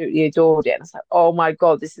absolutely adored it. And I was like, oh my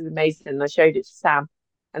God, this is amazing. And I showed it to Sam,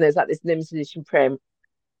 and there's like this limited edition print.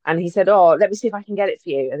 And he said, oh, let me see if I can get it for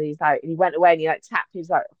you. And he went away and he like tapped. He was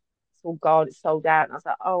like, it's all gone. It's sold out. And I was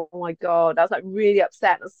like, oh my God. I was like really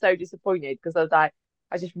upset. I was so disappointed because I was like,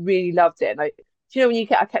 I just really loved it. And when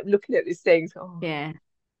I kept looking at this thing, so, oh, Yeah.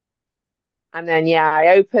 And then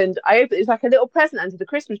I opened it was like a little present under the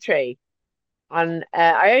Christmas tree. And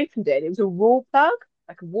I opened it and it was a wall plug,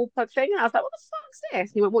 like a wall plug thing. And I was like, what the fuck's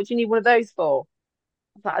this? And he went, what do you need one of those for?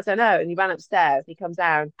 I was like, I don't know. And he ran upstairs, he comes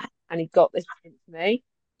down and he got this present for me.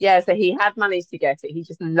 Yeah, so he had managed to get it. He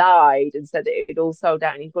just lied and said that it had all sold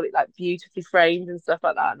out and he got it like beautifully framed and stuff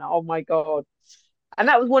like that. And oh my God. And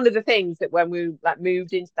that was one of the things that when we like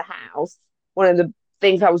moved into the house, one of the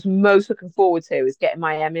things I was most looking forward to is getting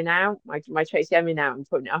my Emin out, my Tracy Emin out and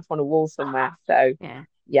putting it up on a wall somewhere. So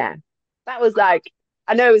yeah, that was like,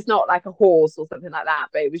 I know it's not like a horse or something like that,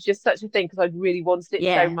 but it was just such a thing because I really wanted it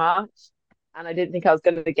so much and I didn't think I was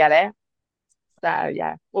going to get it. So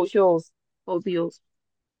yeah, what's yours? What would be yours?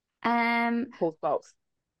 Horse box.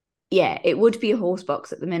 Yeah, it would be a horse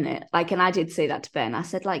box at the minute. Like, and I did say that to Ben. I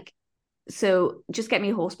said, like, so just get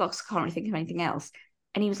me a horse box. I can't really think of anything else.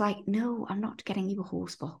 And he was like, no, I'm not getting you a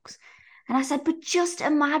horse box. And I said, but just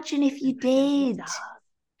imagine if you did.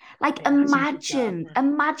 Like, imagine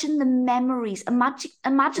the memories, imagine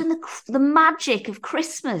the magic of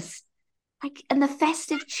Christmas, like, and the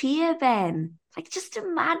festive cheer, Ben. Like, just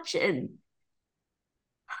imagine.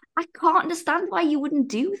 I can't understand why you wouldn't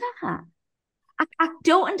do that. I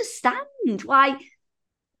don't understand why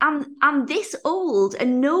I'm this old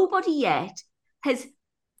and nobody yet has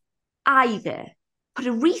either put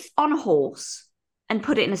a wreath on a horse and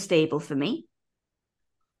put it in a stable for me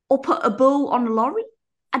or put a bow on a lorry.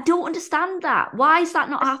 I don't understand that. Why has that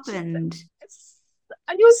not happened?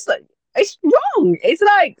 And it's wrong. It's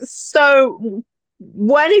like, so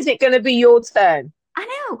when is it going to be your turn? I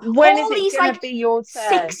know. When all is it going to be your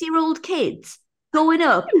turn? 6-year-old kids going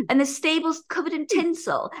up and the stable's covered in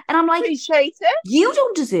tinsel. And I'm like, appreciate it. You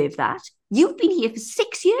don't deserve that. You've been here for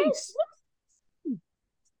 6 years.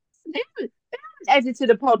 They haven't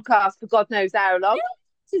edited a podcast for God knows how long.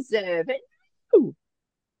 You deserve it. No.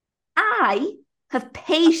 I have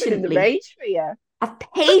patiently waited.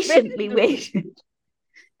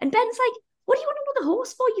 And Ben's like, what do you want another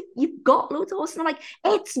horse for? You've got loads of horses. And I'm like,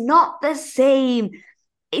 it's not the same.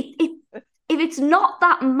 If it's not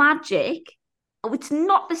that magic, it's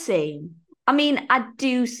not the same. I mean, I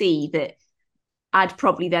do see that I'd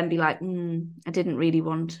probably then be like, I didn't really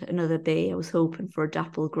want another bay. I was hoping for a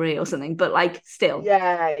dapple grey or something, but like still.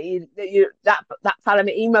 Yeah, that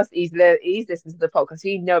Palomino, he's listened to the podcast.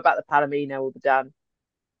 He'd know about the Palomino or the dun.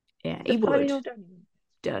 Yeah, he would.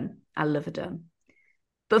 Dun. I love a dun.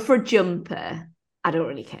 But for a jumper, I don't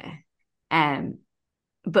really care.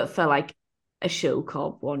 But for like a show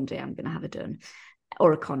cob, one day I'm gonna have a dun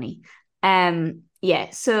or a Connie. Yeah,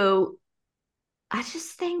 so I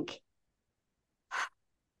just think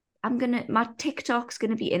my TikTok's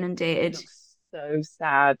gonna be inundated. So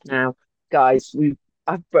sad now, guys.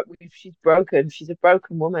 She's broken. She's a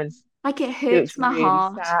broken woman. Like, it hurts my really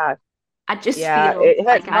heart. Sad. I just feel it hurts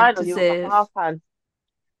like mine on your behalf, and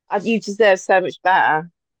you deserve so much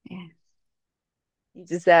better. Yeah. You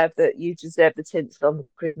deserve that. You deserve the tinsel on the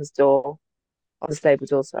Christmas door, on the stable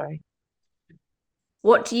door. Sorry.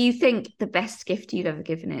 What do you think the best gift you've ever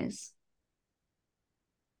given is?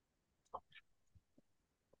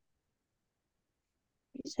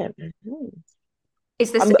 Is there a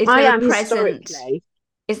present?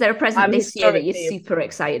 Is there a present this year that you're super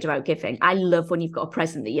excited about giving? I love when you've got a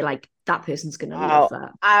present that you're like, that person's gonna love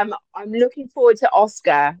that. I'm looking forward to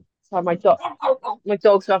Oscar. So my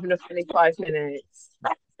dog's having a funny 5 minutes.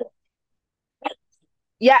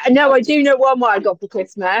 Yeah, no, I do know what I got for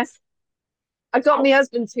Christmas. I got my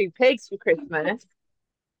husband 2 pigs for Christmas,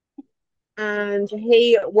 and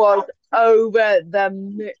he was over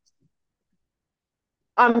the.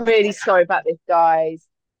 I'm really sorry about this, guys.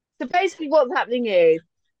 So basically, what's happening is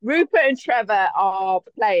Rupert and Trevor are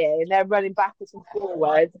playing. They're running backwards and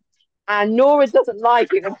forwards, and Nora doesn't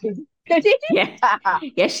like it.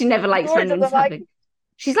 Yeah, she never likes when things happen.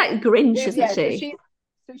 She's like the Grinch, isn't she?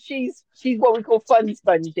 So she's what we call fun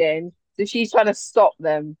sponging. So she's trying to stop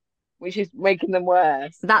them, which is making them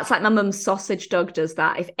worse. That's like my mum's sausage dog does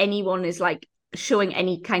that. If anyone is like showing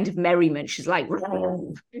any kind of merriment, she's like,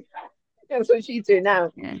 that's what she's doing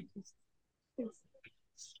now. Yeah.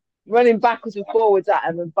 Running backwards and forwards at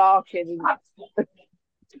him and barking.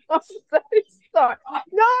 I'm so sorry.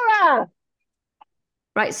 Nora!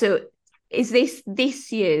 Right, so is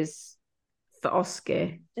this year's for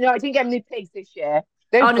Oscar? No, I didn't get any pigs this year.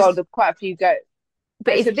 There's quite a few go.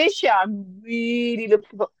 But so this year I'm really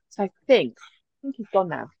looking for. So I think he's gone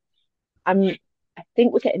now. I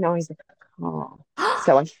think we're getting Isaac a car.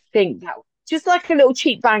 So I think that just like a little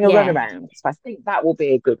cheap banger runaround. So I think that will be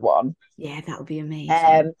a good one. Yeah, that will be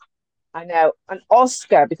amazing. I know. And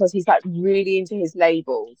Oscar, because he's like really into his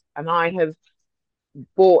labels, and I have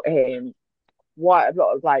bought him quite a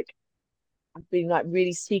lot of like I've been like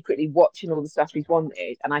really secretly watching all the stuff he's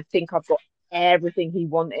wanted, and I think I've got everything he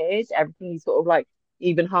wanted, everything he sort of like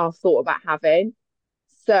even half thought about having.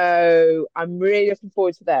 So I'm really looking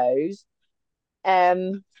forward to those.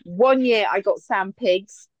 One year I got Sam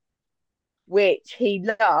pigs, which he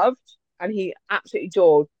loved and he absolutely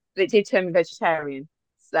adored, but it did turn me vegetarian.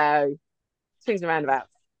 So swings and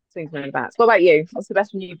roundabouts, swings and roundabouts. What about you? What's the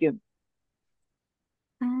best one you've given?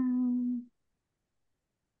 Um,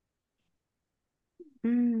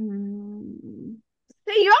 mm,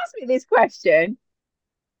 See, you asked me this question.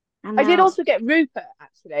 I I did know. also get Rupert,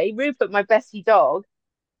 actually. Rupert, my bestie dog.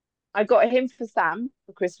 I got him for Sam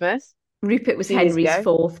for Christmas Rupert was 2 years Henry's ago.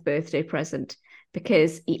 fourth birthday present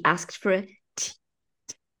because he asked for a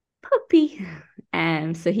puppy.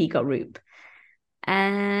 So he got Roop.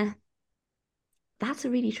 Uh, that's a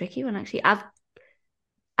really tricky one, actually.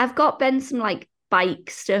 I've got Ben some like bike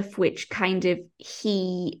stuff, which kind of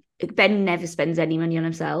Ben never spends any money on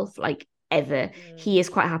himself, like ever. Mm. He is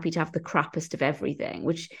quite happy to have the crappiest of everything,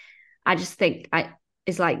 which I just think I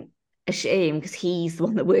is like a shame because he's the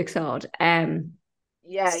one that works hard.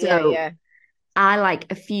 Yeah, yeah, So yeah. I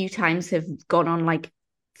like a few times have gone on like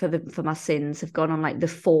for my sins have gone on like the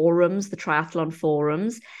forums, the triathlon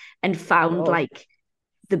forums, and Oh found God. like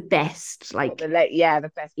the best, What like yeah, the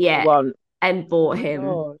best what you yeah, want. and Oh bought my him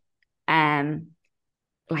God. um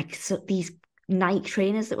like so these Nike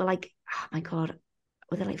trainers that were like, oh my God,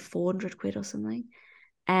 were they like 400 quid or something?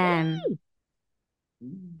 Um,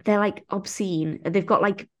 they're like obscene. They've got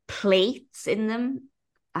like plates in them.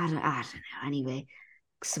 I don't know. Anyway,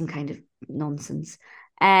 some kind of nonsense.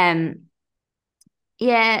 Um,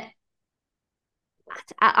 yeah,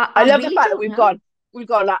 I I love the really fact that don't know. we've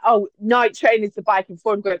got like, oh, night trainers to bike and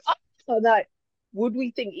form going, oh no. Would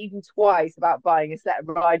we think even twice about buying a set of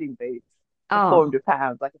riding boots for Oh,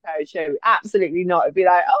 £400, like a pair of shoes? Absolutely not. It'd be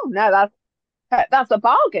like, oh no, that's a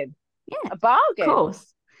bargain. yeah, A of bargain.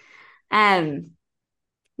 course. Um,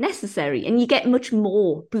 necessary, and you get much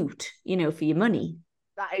more boot, for your money.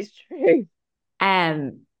 That is true.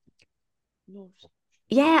 Um,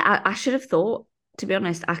 yeah, I should have thought, to be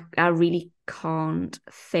honest. I really can't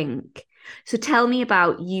think. So tell me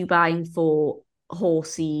about you buying for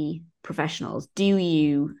horsey professionals. Do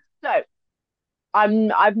you? So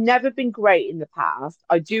I've never been great in the past.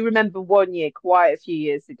 I do remember one year, quite a few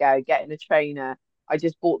years ago, getting a trainer. I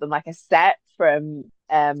just bought them like a set from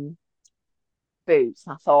Boots.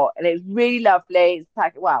 I thought, and it was really lovely. It's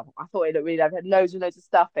like, wow, I thought it looked really lovely. It had loads and loads of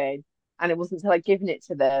stuff in, and it wasn't until I'd given it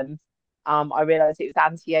to them, I realised it was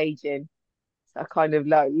anti-aging. So I kind of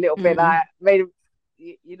like a little bit like Mm,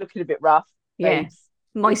 you're looking a bit rough, yeah, babes.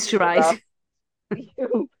 You're looking a bit rough. moisturize.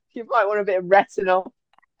 You might want a bit of retinol.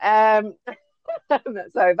 Um,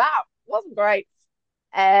 so that wasn't great.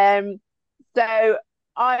 Um, so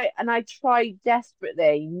I tried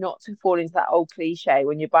desperately not to fall into that old cliche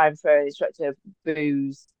when you're buying for an instructor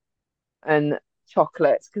booze and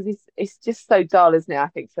chocolates because it's just so dull, isn't it? I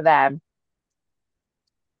think for them.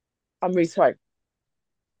 I'm really sorry.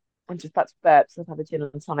 I'm just about to burp, so I've had a gin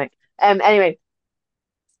and tonic. Anyway,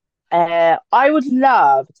 I would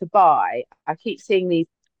love to buy. I keep seeing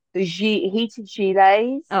heated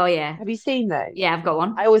gilets. Oh yeah, Have you seen those? yeah. I've got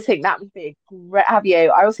one. I always think that would be a great. Have you?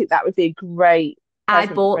 I always think that would be a great I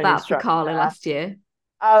present for bought an that for Carla instructor. last year.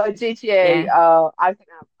 Oh, did you? Yeah, Oh, I think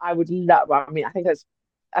I would love. Well, I mean,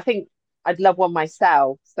 I think I'd love one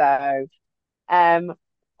myself. So, um,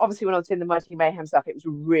 obviously, when I was in the Mighty Mayhem stuff, it was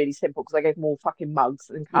really simple because I gave them all fucking mugs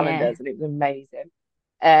and yeah, calendars, and it was amazing.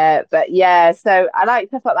 But yeah, so I like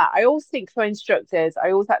stuff like that. I always think for instructors,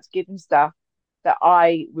 I always have to give them stuff that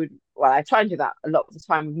I would. Well, I try and do that a lot of the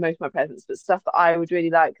time with most of my presents, but stuff that I would really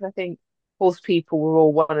like because I think horse people were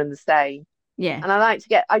all one and the same. yeah. And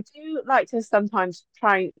I do like to sometimes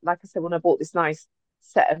try, like I said, when I bought this nice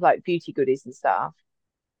set of like beauty goodies and stuff.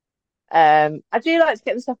 I do like to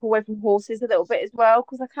get the stuff away from horses a little bit as well,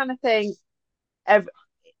 because I kind of think ev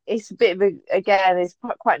it's a bit of again, it's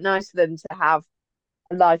quite nice for them to have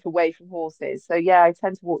a life away from horses. So yeah, I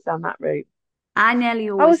tend to walk down that route. I nearly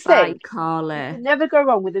I always always buy think you Carla. can never go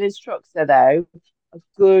wrong with an instructor though, a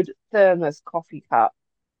good thermos coffee cup.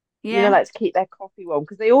 Yeah, Like to keep their coffee warm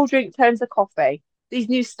because they all drink tons of coffee. These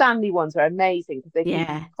new Stanley ones are amazing because they keep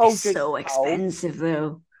yeah. They're cold drinks so cold. expensive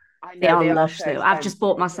though. I They know are they are lush so though. I've just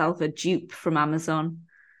bought expensive. Yeah. myself a dupe from Amazon.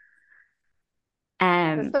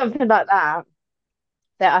 So Um, something like that,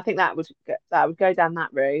 that I think that would go down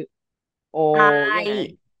that route. Or,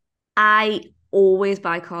 I I always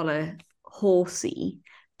buy Carla horsey,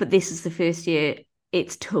 but this is the first year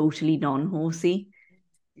it's totally non-horsey.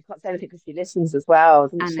 you can't say anything because she listens as well,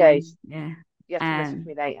 doesn't I know, she? yeah. You have to message Um,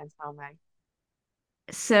 me later and tell me.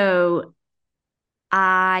 So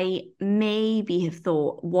I maybe have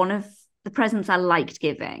thought one of the presents I liked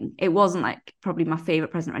giving, it wasn't like probably my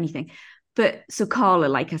favorite present or anything. But so Karla,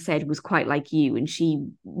 like I said, was quite like you, and she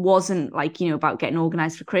wasn't like, about getting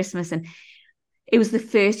organized for Christmas. And it was the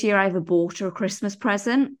first year I ever bought her a Christmas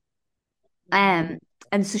present. Um,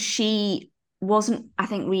 and so she wasn't, I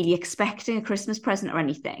think, really expecting a Christmas present or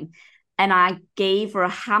anything. And I gave her a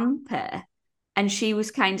hamper, and she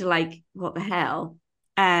was kind of like, what the hell?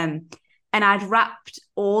 And I'd wrapped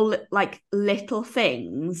all like little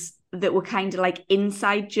things that were kind of like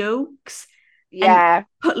inside jokes and Yeah.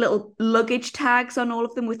 put little luggage tags on all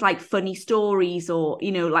of them with like funny stories or,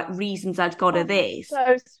 like reasons I'd got her Oh, that's this.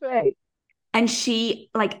 so sweet. And she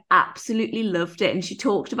like absolutely loved it, and she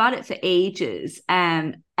talked about it for ages.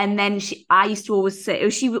 And then I used to always say,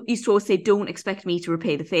 or she used to always say, don't expect me to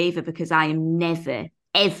repay the favor because I am never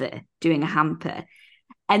ever doing a hamper.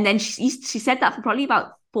 And then she said that for probably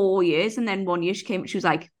about 4 years, and then one year she was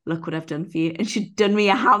like, look what I've done for you, and she'd done me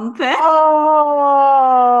a hamper.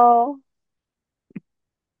 Oh,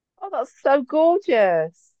 oh, that's so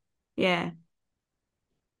gorgeous. Yeah.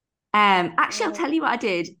 Actually, I'll Oh, tell you what I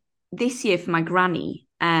did this year for my granny.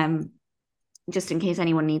 Just in case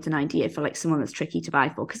anyone needs an idea for like someone that's tricky to buy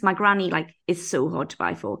for, because my granny like is so hard to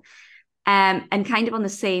buy for. And kind of on the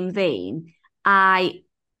same vein, I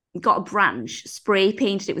got a branch, spray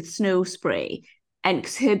painted it with snow spray, and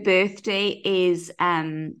because her birthday is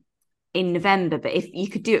in November, but if you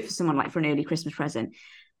could do it for someone like for an early Christmas present,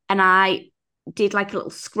 and I did like little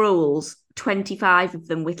scrolls, 25 of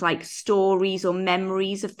them with like stories or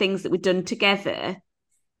memories of things that were done together,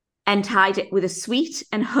 and tied it with a sweet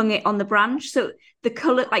and hung it on the branch. So the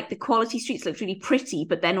color, like the quality streets looked really pretty,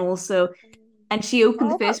 but then also, and she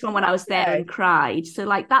opened the oh, first that's one when I was there and lovely. cried. So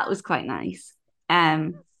like that was quite nice.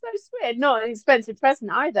 That's so sweet. Not an expensive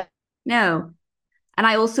present either. No. And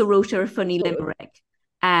I also wrote her a funny Sort of, limerick,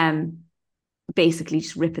 um, basically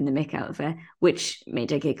just ripping the mick out of her, which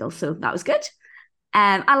made her giggle. So that was good.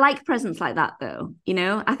 I like presents like that though.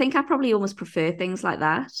 I think I probably almost prefer things like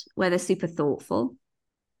that where they're super thoughtful.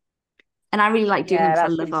 And I really like doing them yeah, because I that's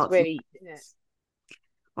love really arts and sweet, isn't it? crafts.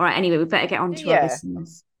 All right, anyway, we better get on Do to our you?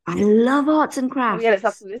 listeners. I love arts and Oh yeah, let's have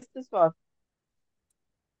crafts. the list as well.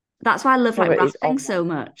 That's why I love like Cover is wrapping on my so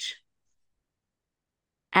much.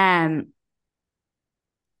 Um,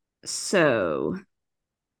 so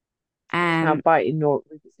just now um, biting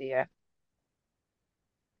Ruby's ear.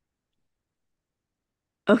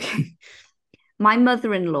 okay. My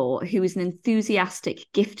mother-in-law, who is an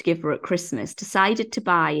enthusiastic gift giver at Christmas, decided to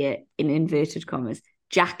buy it, in inverted commas,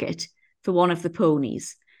 jacket for one of the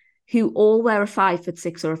ponies, who all wear a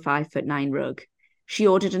 5'6" or a 5'9" rug. She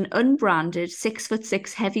ordered an unbranded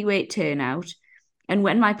 6'6" heavyweight turnout. And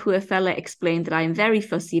when my poor fella explained that I am very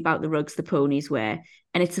fussy about the rugs the ponies wear,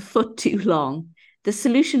 and it's a foot too long, the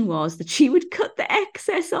solution was that she would cut the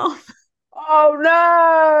excess off. Oh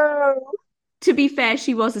no! To be fair,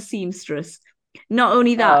 she was a seamstress. Not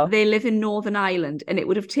only that, Oh, they live in Northern Ireland, and it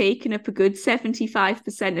would have taken up a good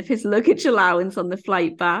 75% of his luggage allowance on the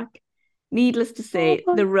flight back. Needless to oh say,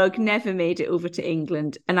 my the rug God. never made it over to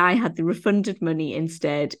England, and I had the refunded money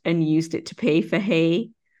instead and used it to pay for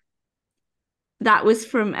hay. That was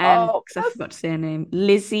from Oh, because I that's forgot to say her name.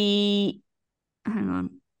 Lizzie. Hang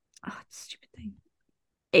on. Oh, stupid thing.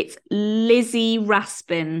 It's Lizzie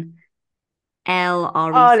Raspin,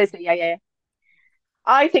 oh, LRE. listen, yeah, yeah.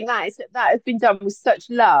 I think that has been done with such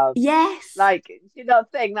love. Yes. Like, do you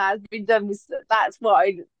not think that has been done with that's what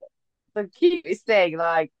the cutest thing,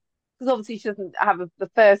 like, because obviously she doesn't have the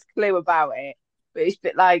first clue about it, but it's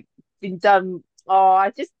been like been done. Oh, I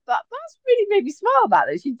just that's really made me smile about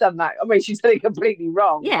that she's done that. I mean, she's done it completely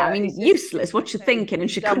wrong, Yeah, I but mean, it's just useless. What you it's thinking? And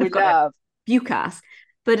been she could done have with got a love. Bucas.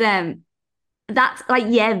 But that's like,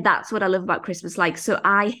 yeah, that's what I love about Christmas. Like, so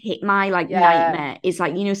I hit my like Yeah, nightmare is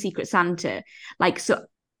like, Secret Santa. Like,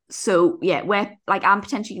 so yeah, where like I'm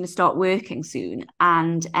potentially gonna start working soon.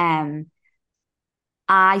 And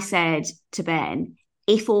I said to Ben,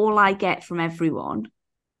 if all I get from everyone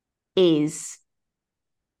is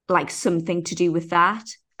like something to do with that,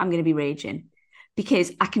 I'm gonna be raging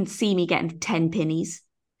because I can see me getting 10 pennies.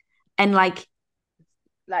 And like,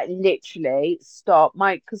 like literally stop,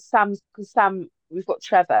 Mike, because Sam, we've got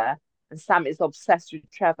Trevor, and Sam is obsessed with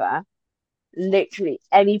Trevor. Literally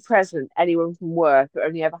any present anyone from work or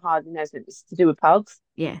only ever hardly knows it, it's to do with pugs.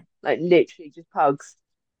 yeah, Like literally just pugs.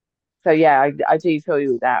 So yeah, I do feel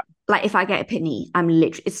you with that. like if I get a penny,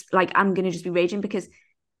 it's like I'm gonna just be raging because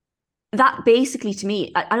that basically to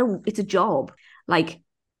me, I don't, it's a job. Like,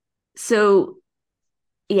 so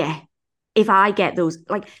yeah. if I get those,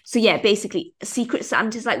 like, so yeah, basically, Secret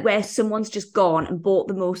Santa's like where someone's just gone and bought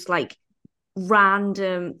the most like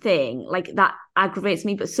random thing, like that aggravates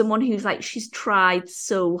me. But someone who's like, she's tried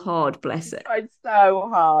so hard, bless She her. tried so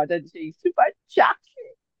hard, and she tried jacket.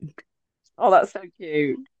 Oh, that's so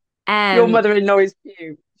cute. Your Um, mother-in-law is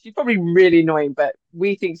cute. She's probably really annoying, but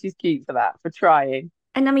we think she's cute for that, for trying.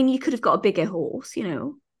 and I mean, you could have got a bigger horse, you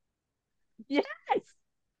know. Yes,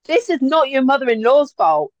 this is not your mother-in-law's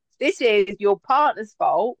fault. This is your partner's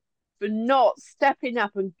fault for not stepping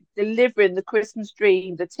up and delivering the Christmas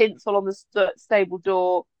dream, the tinsel on the stable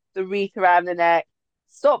door, the wreath around the neck.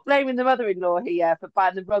 Stop blaming the mother-in-law here for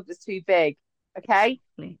buying the rug that's too big. Okay,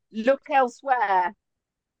 Exactly. look elsewhere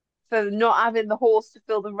for not having the horse to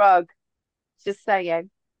fill the rug. Just saying.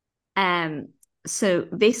 Um, so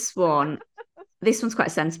this one's quite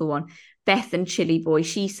a sensible one. Beth and Chili Boy,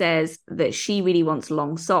 she says that she really wants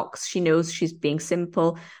long socks. She knows she's being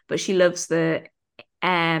simple, but she loves the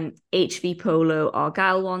HV Polo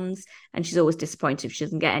Argyle ones, and she's always disappointed if she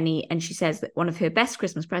doesn't get any. And she says that one of her best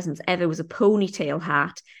Christmas presents ever was a ponytail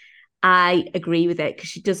hat. I agree with it because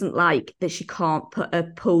she doesn't like that she can't put a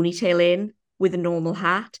ponytail in with a normal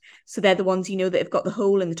hat. So they're the ones, you know, that have got the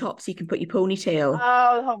hole in the top so you can put your ponytail.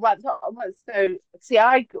 Oh, right. So, see,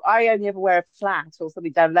 I only ever wear a flat or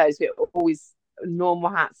something down low, so it always a normal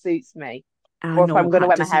hat suits me. A Or if I'm normal going to hat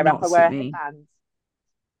wear my does hair up, not I wear suit a me. headband.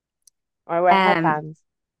 I wear Um, headbands.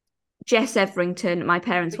 Jess Everington, my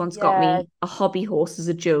parents But once got yeah, me a hobby horse as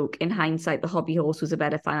a joke. In hindsight, the hobby horse was a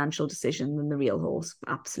better financial decision than the real horse.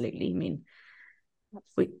 Absolutely. I mean,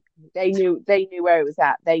 we, they knew where it was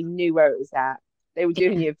at. They knew where it was at. They were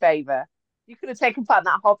doing yeah. you a favor. You could have taken part in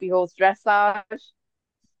that hobby horse dressage. That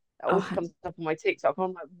always Oh, comes up on my TikTok.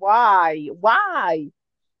 I'm like, why? Why?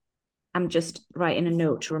 I'm just writing a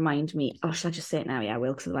note to remind me. Oh, should I just say it now? Yeah, I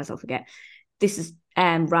will, because otherwise I'll forget. This is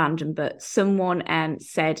random, but someone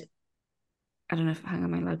said, I don't know if hang on,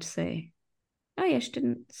 am I allowed to say? Oh yeah, she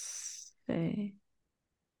didn't say.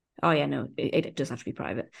 Oh yeah, no, it does have to be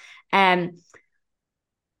private. Um,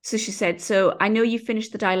 so she said, so I know you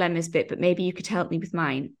finished the dilemmas bit, but maybe you could help me with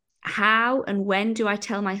mine. How and when do I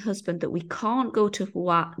tell my husband that we can't go to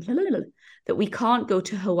Hawaii, that we can't go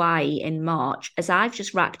to Hawaii in March, as I've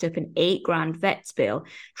just racked up an 8 grand vet's bill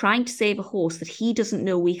trying to save a horse that he doesn't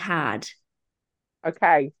know we had?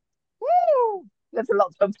 Okay. Woo! There's a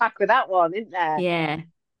lot to unpack with that one, isn't there? Yeah.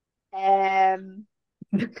 Um,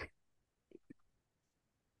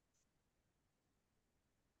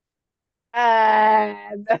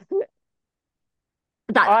 um,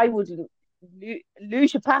 That I would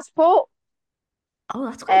lose your passport. oh,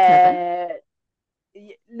 that's quite clever. Uh,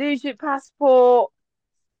 lose your passport.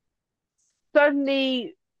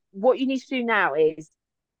 Suddenly, what you need to do now is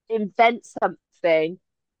invent something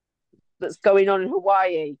that's going on in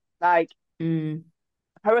Hawaii, like Mm.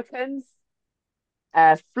 hurricanes,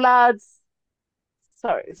 floods.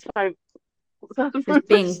 Sorry. Just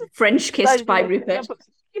being French kissed by Rupert.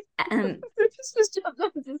 Um, Just jumped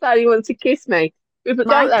up and decided he wants to kiss me. Rupert,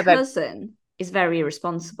 my don't let them. cousin is very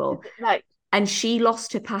irresponsible, Like, and she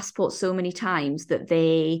lost her passport so many times that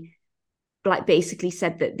they like basically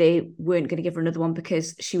said that they weren't going to give her another one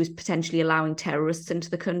because she was potentially allowing terrorists into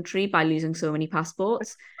the country by losing so many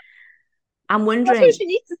passports. I'm that's what wondering, she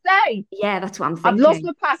needs to say. yeah, that's what I'm I've lost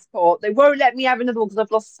thinking. my passport. They won't let me have another one because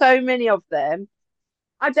I've lost so many of them.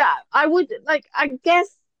 I would like. I guess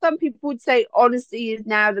some people would say honesty is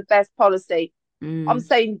now the best policy. I'm Mm.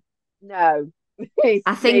 saying no. I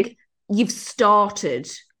It's think you've started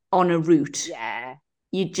on a route. yeah.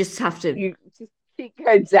 You just have to, You just keep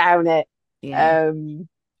going down it. yeah. Um,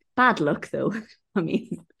 Bad luck though. I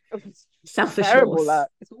mean, it's selfish terrible. horse. Luck.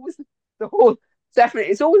 It's always the horse.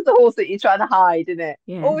 Definitely, it's always the horse that you're trying to hide, isn't it?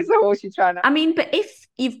 Yeah. Always the horse you're trying to I mean, but if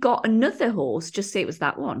you've got another horse, just say it was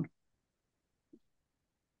that one.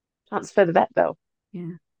 transfer the vet bill.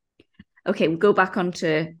 Yeah. Okay, we'll go back onto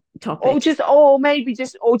Or topic. just, or maybe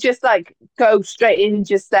just, or just like go straight in and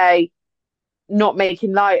just say, not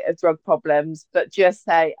making light of drug problems, but just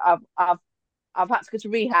say, I've had to go to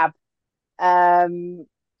rehab.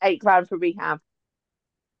 8 grand for rehab.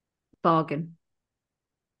 Bargain.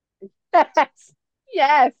 Yes,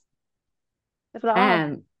 yes. They're like, oh,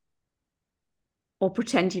 Um, or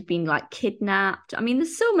pretend you've been like kidnapped. I mean,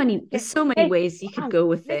 there's yeah, so many hey, ways you could wow, go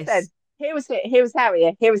with listen, this. here was how,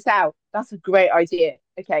 yeah, here was how. That's a great idea.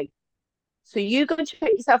 Okay, so you go and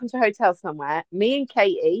check yourself into a hotel somewhere. Me and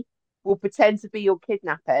Katie will pretend to be your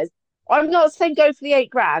kidnappers. I'm not saying go for the 8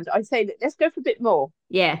 grand. I'm saying let's go for a bit more.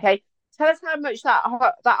 Yeah. Okay, tell us how much that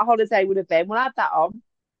holiday would have been. We'll add that on.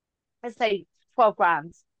 Let's say 12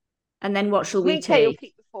 grand. And then what shall Me we and Katie will take?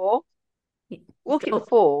 keep the four. We'll keep the Oh,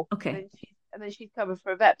 four, okay. and then she's covered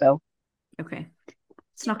for a vet bill. Okay.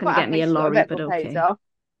 It's She's not going to quite get me happy. a She's got a lorry, vet but bill paid okay. off.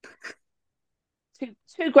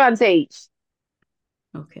 Two grand each.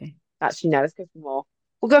 Okay. Actually, no, let's go for more.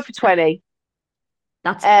 We'll go for 20.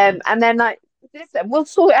 That's fair. And then like listen, we'll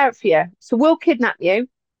sort it out for you. So we'll kidnap you.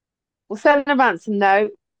 We'll send a ransom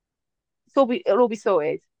note. It'll all be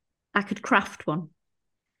sorted. I could craft one.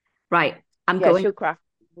 Right. I'm Yeah, going she'll craft.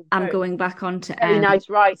 I'm Very, going back on to very nice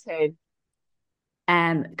writing.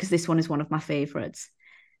 because this one is one of my favorites.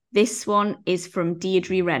 This one is from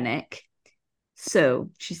Deirdre Rennick. So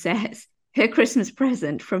she says her Christmas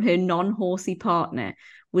present from her non-horsey partner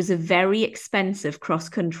was a very expensive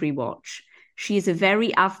cross-country watch. She is a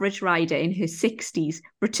very average rider in her 60s,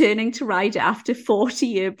 returning to rider after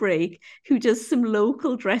 40-year break, who does some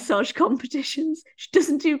local dressage competitions. She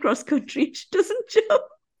doesn't do cross-country, she doesn't jump.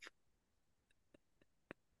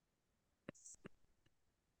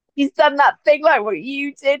 He's done that thing like what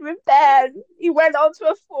you did with Ben. He went onto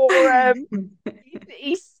a forum.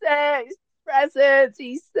 He said his presents.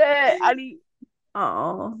 He said, and he.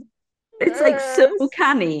 Oh, it's like so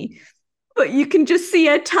canny. But you can just see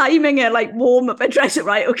her timing her like warm up and dress it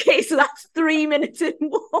right. Okay, so that's 3 minutes in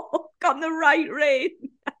walk on the right rein.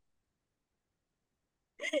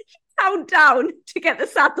 Countdown to get the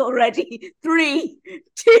saddle ready. 3,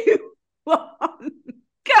 2, 1, Oh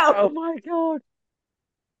go. my god!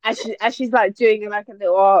 As she's like doing like a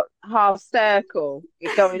little half circle,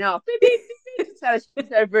 it going off. Beep, beep, beep, beep, to tell her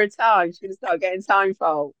she's over her time. She's gonna start getting time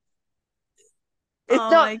fault. It's Oh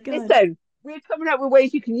not. my god. Listen, we're coming up with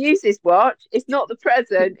ways you can use this watch. It's not the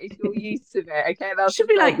present. It's your use of it. Okay, that's the Should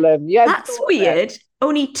be like, problem. You hadn't that's thought of it. weird.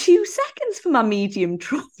 Only 2 seconds for my medium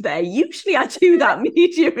drop there. Usually I do that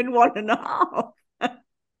medium in 1.5.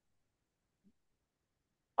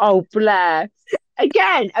 Oh, bless.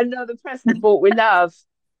 Again, another present bought with love.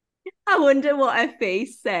 I wonder what her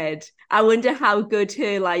face said. I wonder how good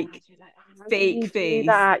her like How do fake you do face.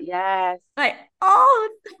 that? Yes. Like, oh,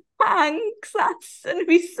 thanks. That's gonna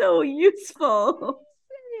be so useful.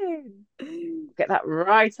 Get that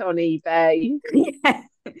right on eBay. Yeah.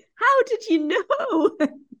 How did you know?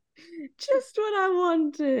 Just what I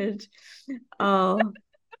wanted. Oh.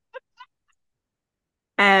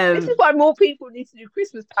 This is why more people need to do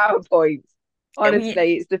Christmas PowerPoints.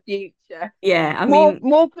 Honestly, it's the future. Yeah, I mean,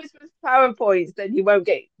 More Christmas PowerPoints, then you won't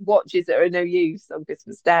get watches that are no use on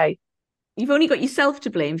Christmas Day. you've only got yourself to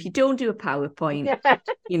blame. If you don't do a PowerPoint,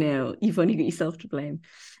 you've only got yourself to blame.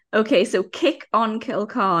 Okay, so Kick on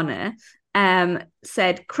Kilcarner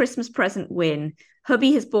said Christmas present win.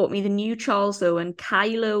 Hubby has bought me the new Charles Owen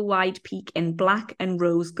Kylo Wide Peak in black and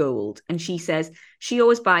rose gold. And she says she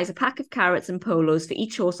always buys a pack of carrots and polos for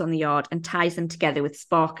each horse on the yard and ties them together with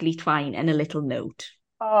sparkly twine and a little note.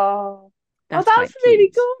 Oh, That's that's quite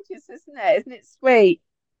really cute. gorgeous, isn't it? Isn't it sweet?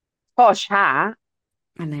 Posh hat.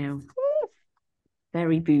 I know.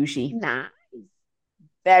 Very bougie. Nice.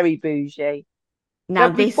 Very bougie. Now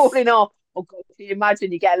Don't be this, falling off. Oh God, can you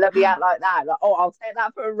imagine you get a lovely hat like that? Like, oh, I'll take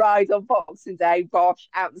that for a ride on Boxing Day. Bosh,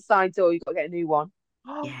 out the side door, you've got to get a new one.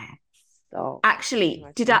 yeah. Stop. Actually,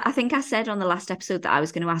 I think I said on the last episode that I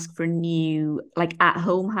was going to ask for a new like at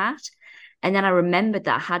home hat. And then I remembered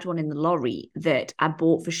that I had one in the lorry that I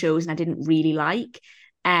bought for shows and I didn't really like.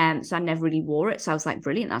 So I never really wore it. So I was like,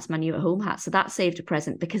 brilliant, that's my new at home hat. So that saved a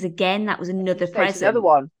present because again, that was You another saved another present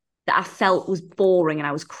one. that I felt was boring and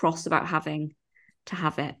I was cross about having to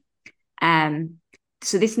have it.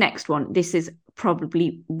 So this next one, this is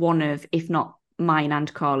probably one of, if not mine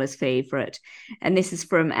and Karla's favourite. And this is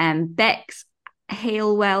from Bex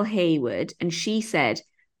Halewell Hayward. And she said,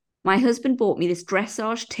 my husband bought me this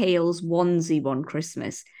dressage tails onesie one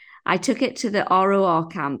Christmas. I took it to the ROR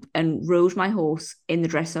camp and rode my horse in the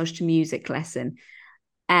dressage to music lesson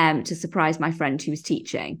to surprise my friend who was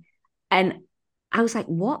teaching. And I was like,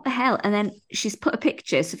 what the hell? And then she's put a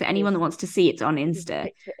picture. So for anyone that wants to see, it's on Insta.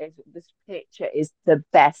 This picture is the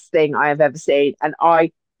best thing I have ever seen. And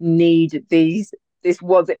I need these. This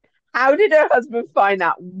was it. How did her husband find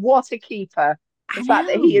that? What a keeper. The fact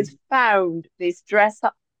that he has found this dress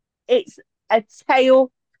up. It's a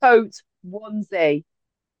tailcoat onesie.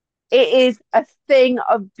 It is a thing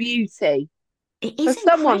of beauty. It is For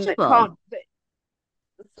someone that incredible.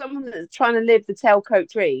 someone that's trying to live the tailcoat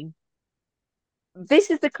dream, this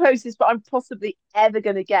is the closest but I'm possibly ever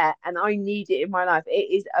going to get, and I need it in my life.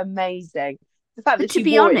 It is amazing. The fact But that to she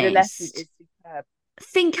be wore it in the lesson honest, is superb.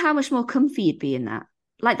 think how much more comfy you'd be in that.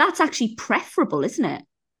 Like that's actually preferable, isn't it?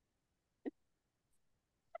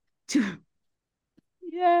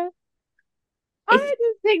 Yeah. If I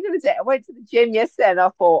didn't think there was it. I went to the gym yesterday and I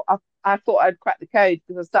thought I'd crack the code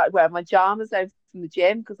because I started wearing my pajamas over from the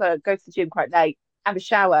gym because I go to the gym quite late, have a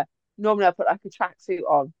shower. Normally I put like a tracksuit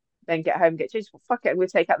on, then get home, get changed. Well, fuck it, I'm gonna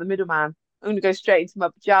take out the middleman. I'm gonna go straight into my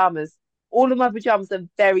pajamas. All of my pajamas are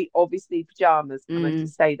very obviously pajamas, and I Mm.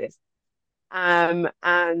 just say this.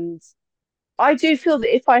 And I do feel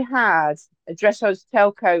that if I had a dressage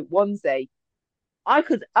tailcoat onesie, I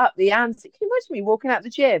could up the ante. Can you imagine me walking out the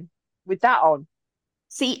gym with that on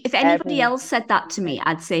See, if anybody every else said that to me, day?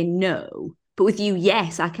 I'd say no. But with you,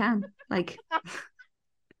 yes, I can. Like,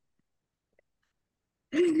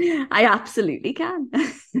 I absolutely can.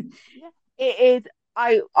 Yeah, it is.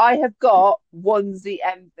 I have got onesie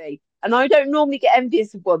envy, and I don't normally get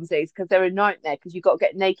envious of onesies because they're a nightmare because you've got to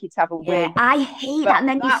get naked to have a Yeah, win. I hate that. But And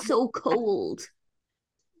then you're that so cold.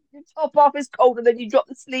 the top off is cold, and then you drop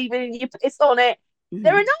the sleeve in and you piss on it.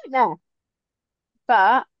 They're a Mm. nightmare.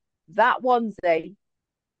 But that onesie,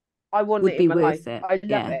 I want Would it in be my life. worth it. I love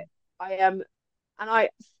Yeah. it. I am, and I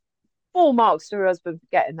full marks to her husband for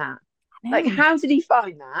getting that. Like, No. how did he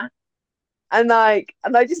find that? And I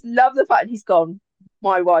just love the fact he's gone.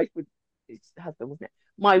 My wife would, his husband wasn't it?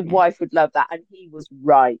 My Yeah. wife would love that, and he was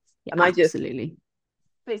right. Yeah, And I just absolutely.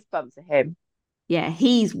 fist bump to him. Yeah,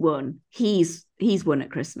 he's won. He's won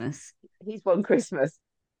at Christmas. He's won Christmas.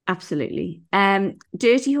 Absolutely.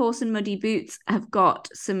 Dirty Horse and Muddy Boots have got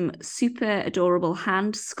some super adorable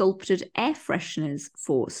hand sculpted air fresheners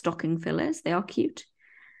for stocking fillers. They are cute.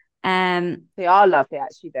 Um, They are lovely,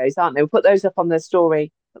 actually. Those aren't they? We'll put those up on the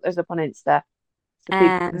story. Put those up on Insta so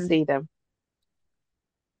people can um, see them.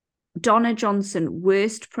 Donna Johnson,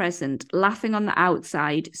 worst present, laughing on the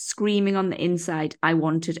outside, screaming on the inside. I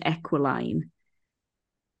wanted Equaline.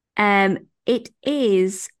 It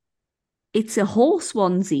is. It's a horse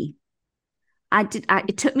onesie.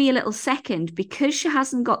 It took me a little second because she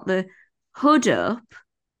hasn't got the hood up,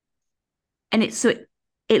 and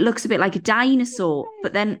it looks a bit like a dinosaur.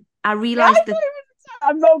 But then I Yeah, I realised thought that it was.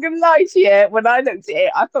 I'm not gonna lie to you. When I looked at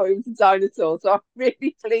it, I thought it was a dinosaur. So I'm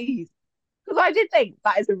really pleased because I did think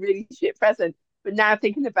that is a really shit present. But now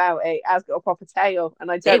thinking about it, it has got a proper tail, and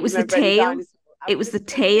I it don't was the remember any tail. dinosaurs. I'm It was the just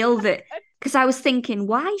gonna be tail that because I was thinking,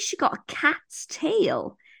 why has she got a cat's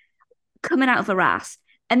tail coming out of her ass?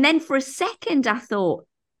 And then for a second, I thought,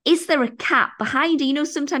 is there a cat behind her? You know,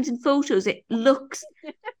 sometimes in photos it looks.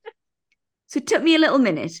 So it took me a little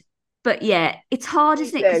minute, but yeah, it's hard, me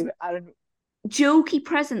isn't it? Because too. And jokey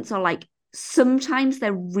presents are like sometimes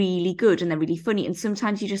they're really good and they're really funny, and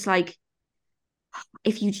sometimes you're just like,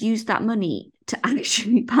 if you'd used that money to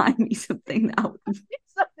actually buy me something that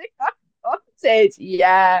it's something I wanted.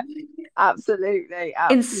 Yeah, absolutely,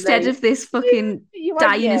 instead absolutely. of this fucking You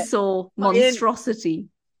idea. dinosaur My in monstrosity.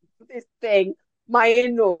 this thing. My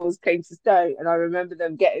in-laws came to stay, and I remember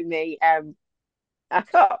them getting me. I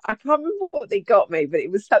can't remember what they got me, but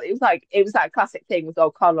it was something. It was that classic thing with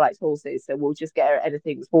old Carla likes horses, so we'll just get her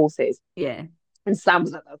anything with horses. Yeah. And Sam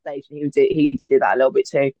was at that stage, and he did that a little bit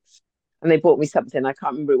too. And they bought me something I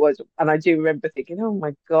can't remember what it was, and I do remember thinking, "Oh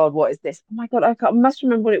my god, what is this? Oh my god, I must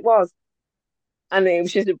remember what it was." And it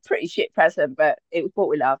was just a pretty shit present, but it was bought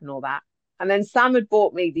with love and all that. And then Sam had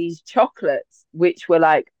bought me these chocolates, which were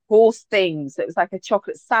like horse things. It was like a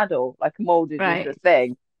chocolate saddle, like molded into a Right.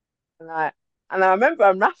 thing. And I remember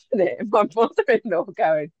unwrapping it, and my mother-in-law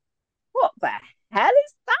going, "What the hell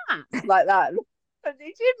is that?" Like that. And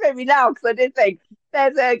it did make me laugh because I did think,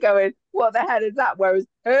 there's her going, "What the hell is that?" Whereas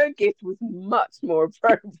her gift was much more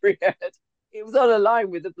appropriate. It was on a line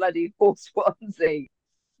with the bloody horse onesie.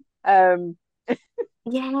 Um,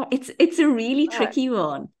 Yeah, it's a really but tricky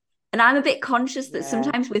one. And I'm a bit conscious that yeah,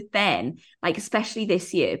 sometimes with Ben, like especially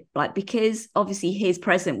this year, like because obviously his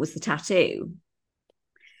present was the tattoo.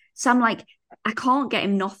 So I'm like, I can't get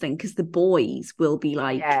him nothing because the boys will be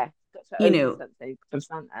like, yeah, got to you open know, something from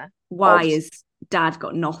Santa. why Obs. has dad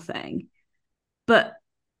got nothing? But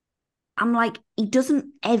I'm like, he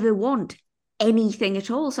doesn't ever want anything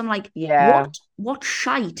at all. So I'm like, Yeah, what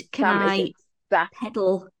shite can Sam is I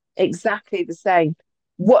peddle? exactly the same.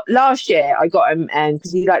 What last year I got him, and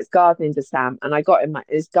because he likes gardening to Sam, and I got him like,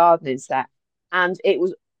 his gardening set, and it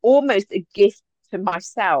was almost a gift to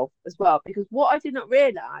myself as well. Because what I did not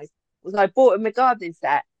realize was I bought him a gardening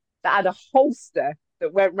set that had a holster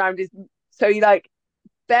that went round his, so he like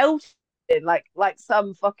belted like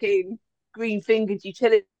some fucking green fingered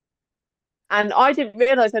utility. And I didn't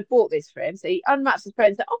realize I'd bought this for him. So he unwraps his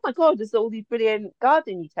present and said, "Oh my god, there's all these brilliant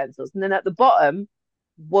gardening utensils." And then at the bottom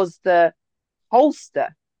was the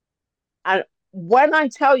holster. And when I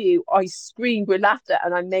tell you I screamed with laughter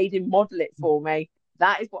and I made him model it for me,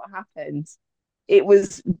 that is what happened. It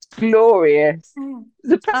was glorious. It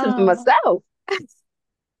was a present for Oh, myself.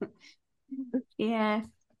 yeah.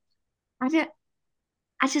 I don't,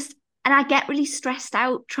 I just And I get really stressed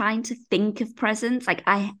out trying to think of presents. Like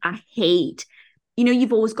I hate, you know,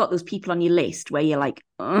 you've always got those people on your list where you're like,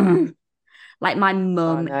 ugh. Like my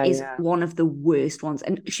Oh mum no, is yeah. one of the worst ones.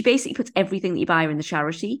 And she basically puts everything that you buy her in the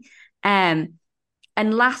charity. Um,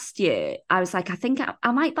 and last year I was like, I think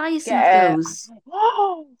I might buy you some of Get those.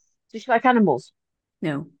 oh, does she like animals?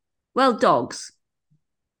 No. Well, dogs.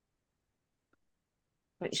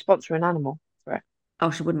 Like you sponsor an animal for it.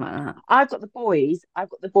 Oh, she wouldn't like that. I've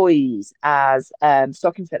got the boys as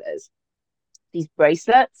stocking fillers, these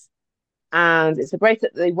bracelets. And it's a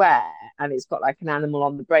bracelet that they wear, and it's got like an animal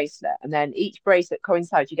on the bracelet. And then each bracelet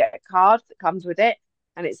coincides, you get a card that comes with it,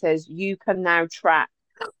 and it says you can now track,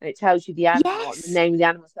 and it tells you the animal, the Yes. name of the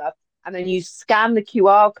animal stuff, and then you scan the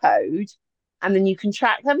QR code, and then you can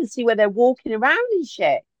track them and see where they're walking around and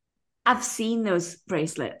shit. I've seen those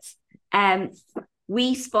bracelets. Um,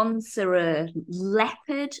 we sponsor a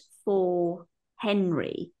leopard for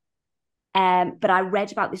Henry. But I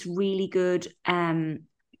read about this really good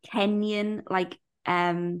Kenyan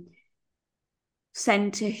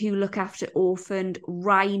centre who look after orphaned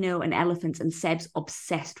rhino and elephants, and Seb's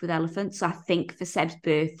obsessed with elephants. So I think for Seb's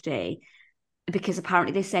birthday, because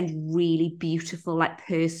apparently they send really beautiful, like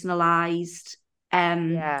personalised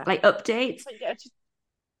Yeah. like updates. But yeah, just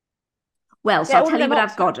Well, so get I'll all of tell you them what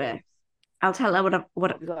I've got Oxford her. books. I'll tell her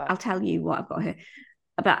What we got? I'll tell you what I've got her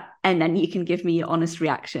about, and then you can give me your honest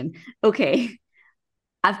reaction. Okay.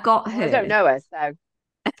 I've got Well, I don't her know her, so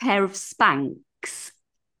a pair of Spanx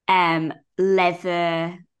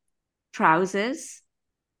leather trousers.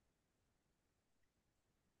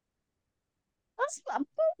 that's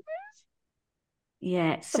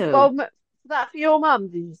Yeah, the so bomb. That for your mum,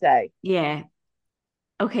 did you say? yeah.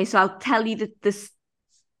 Okay, so I'll tell you that this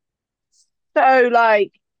So,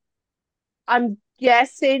 like, I'm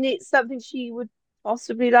guessing it's something she would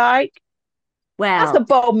possibly like. That's a well,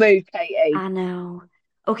 bold move, Katie. I know.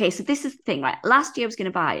 Okay, so this is the thing, right? Last year I was going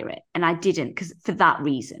to buy her it, and I didn't because for that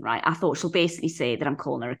reason, right? I thought she'll basically say that I'm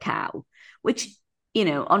calling her a cow, which, you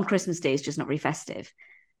know, on Christmas Day is just not very festive.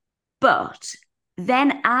 But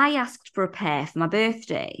then I asked for a pair for my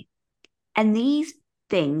birthday, and these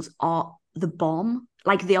things are the bomb.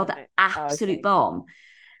 Like they are Love the it. Oh, absolute okay. bomb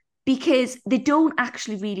because they don't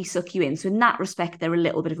actually really suck you in. So in that respect, they're a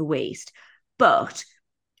little bit of a waste. But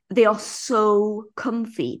they are so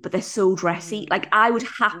comfy, but they're so dressy. Like Mm, I would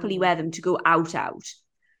happily mm. wear them to go out.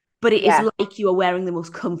 But it is Yeah. like you are wearing the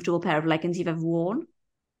most comfortable pair of leggings you've ever worn.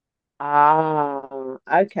 Ah,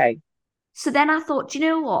 okay. So then I thought, do you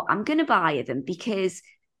know what? I'm gonna buy her them because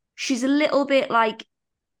she's a little bit like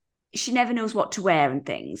she never knows what to wear and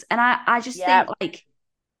things. And I just think Yeah. like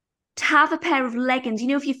to have a pair of leggings, you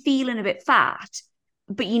know, if you're feeling a bit fat,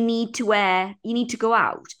 but you need to go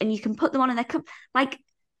out and you can put them on and like,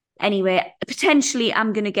 anyway, potentially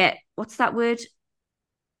I'm going to get, what's that word?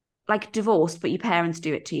 Like divorced, but your parents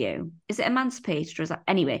do it to you. Is it emancipated or is that,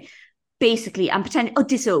 anyway, basically I'm potentially, oh,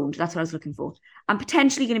 disowned. That's what I was looking for. I'm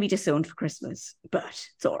potentially going to be disowned for Christmas, but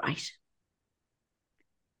it's all right.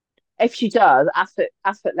 If she does, ask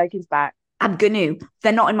for leggings back. I'm going to.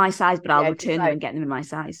 They're not in my size, but I'll Yeah, because return them like, and get them in my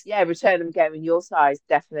size. yeah, return them again in your size,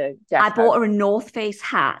 definitely, I defo. bought her a North Face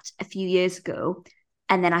hat a few years ago,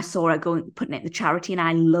 and then I saw her going putting it in the charity, and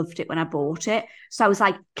I loved it when I bought it. So I was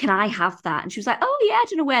like, "Can I have that?" And she was like, "Oh yeah, I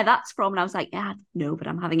don't know where that's from." And I was like, "Yeah, no, but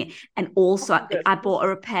I'm having it." And also, Oh, good. I bought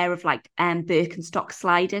her a pair of like Birkenstock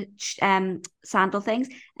slider sandal things,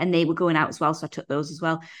 and they were going out as well, so I took those as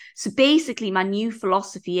well. So basically, my new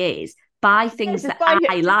philosophy is buy Yeah, things that I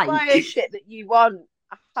just buy her like, shit that you want.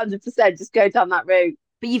 100%. Just go down that route.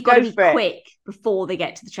 but you've got to Go be for it. quick before they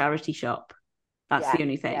get to the charity shop. That's Yeah, the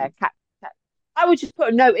only yeah. thing. I would just put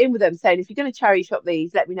a note in with them saying, if you're going to charity shop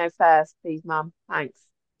these, let me know first, please, mum. Thanks.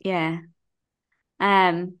 Yeah.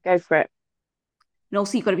 Um, Go for it. and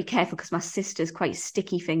also you've got to be careful because my sister's quite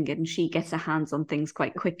sticky fingered and she gets her hands on things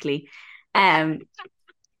quite quickly. Um,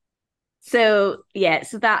 so yeah,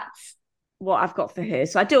 so that's what I've got for her.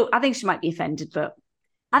 So I think she might be offended, but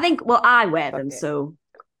I think, well, I wear Fuck them. it. So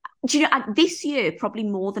do you know, this year, probably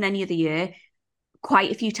more than any other year,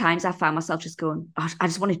 quite a few times I found myself just going, "Oh, I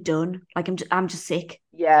just want it done. Like I'm just sick.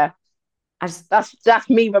 Yeah, I just, that's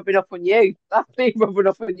me rubbing off on you. That's me rubbing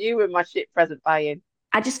off on you with my shit present buying.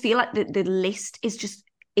 I just feel like the list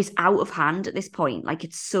is out of hand at this point. Like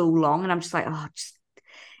it's so long, and I'm just like, oh, just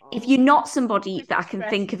if Oh, you're not somebody that I Christmas can stress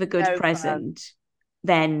think is of a good no fun. present,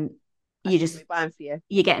 then I you shouldn't just be buying for you.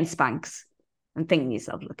 you're getting Spanx and thinking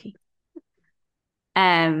yourself lucky.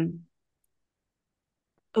 Um,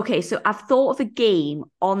 okay, so I've thought of a game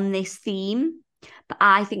on this theme, but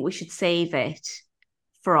I think we should save it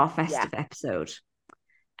for our Yeah, festive episode.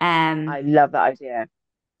 Um, I love that idea.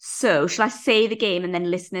 So, shall I say the game and then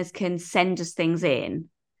listeners can send us things in?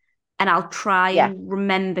 And I'll try Yeah. and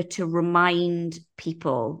remember to remind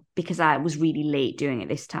people because I was really late doing it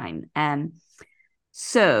this time.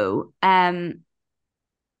 So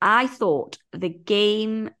I thought the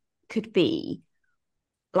game could be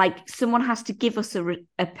like someone has to give us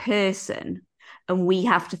a person and we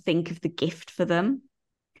have to think of the gift for them.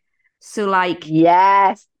 So, like,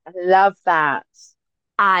 Yes. I love that.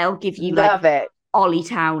 I'll give you like Love it. Ollie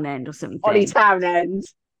Townend or Ollie something, Townend.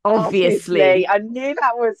 Obviously. obviously. I knew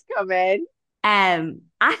that was coming.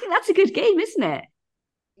 I think that's a good game, isn't it?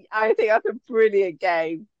 I think that's a brilliant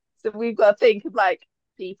game. So we've got to think of like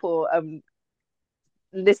people,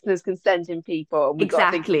 listeners can send in people, and we've got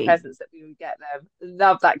to think of Exactly. presents that we would get them.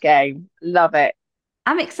 Love that game. Love it.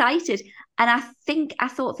 I'm excited. And I think I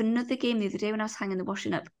thought of another game the other day when I was hanging the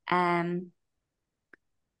washing up.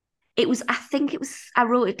 It was, I think it was, I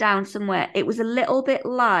wrote it down somewhere. It was a little bit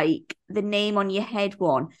like the name on your head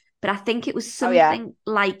one, but I think it was Oh yeah. something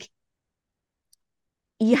like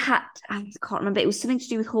you had, I can't remember, it was something to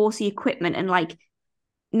do with horsey equipment and like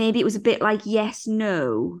maybe it was a bit like yes,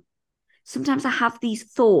 no. Sometimes I have these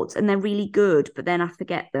thoughts and they're really good, but then I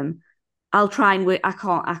forget them. I'll try and work. I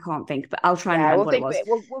can't think, but I'll try and Yeah, remember we'll what it think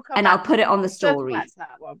of was, it. We'll come and I'll back to put it that on the one. Circle back story. to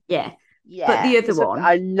that one. Yeah, but Yeah. the other So one,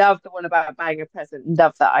 I love the one about buying a present.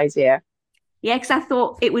 Love that idea. yeah, because I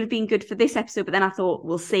thought it would have been good for this episode, but then I thought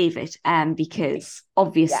we'll save it, because Yeah,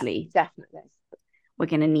 obviously definitely. we're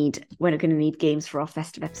gonna need games for our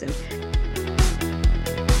festive episode.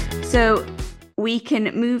 So we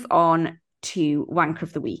can move on to wanker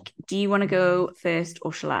of the week. Do you want to go first,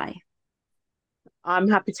 or shall I? I'm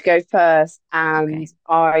happy to go first, and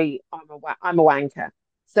Okay. I'm a wanker.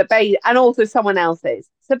 So and also someone else's.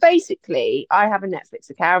 So basically, I have a Netflix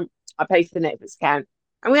account. I pay for the Netflix account,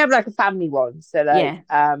 and we have like a family one. So like, Yeah.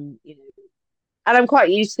 and I'm quite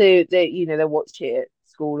used to they watch it at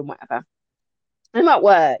school and whatever. I'm at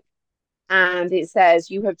work, and it says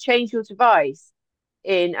you have changed your device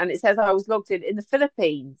and it says I was logged in the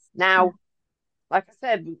Philippines. Now, like I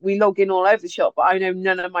said, we log in all over the shop, but I know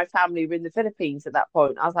none of my family were in the Philippines at that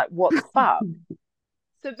point. I was like, what the fuck?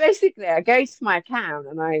 So basically, I go to my account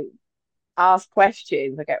and I ask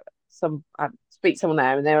questions. I speak to someone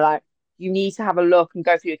there, and they're like, you need to have a look and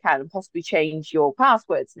go through your account and possibly change your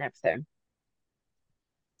passwords and everything.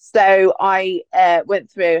 So I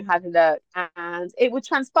went through, had a look, and it would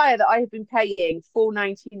transpire that I had been paying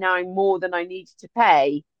 $4.99 more than I needed to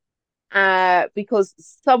pay because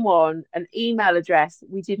an email address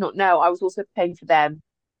we did not know, I was also paying for them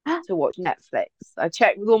to watch Netflix. I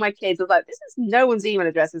checked with all my kids. I was like, this is no one's email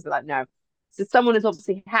addresses. They're like, no. So someone has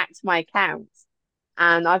obviously hacked my account,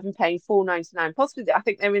 and I've been paying $4.99. Possibly, I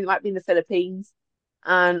think might be in the Philippines,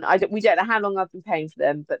 and we don't know how long I've been paying for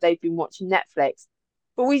them, but they've been watching Netflix.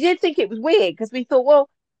 But we did think it was weird because we thought, well,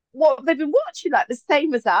 what have they been watching? Like the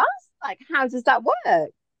same as us? Like, how does that work? So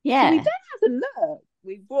we Yeah. then had a look.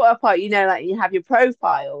 We brought up like you have your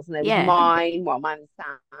profiles, and there was Yeah. mine,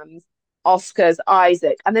 Sam's, Oscar's,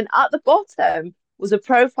 Isaac, and then at the bottom was a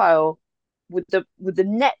profile with the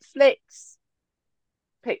Netflix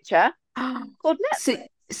picture called So Netflix.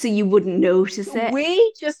 so you wouldn't notice So it?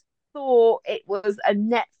 we just thought it was a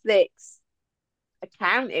Netflix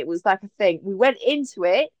account. It was like a thing. We went into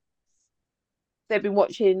it. They've been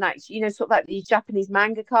watching like sort of like these Japanese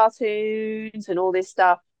manga cartoons and all this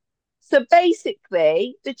stuff. So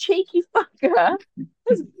basically, the cheeky fucker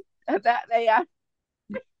has that they have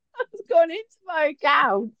has gone into my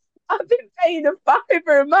account. I've been paying a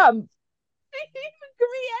fiver a month. They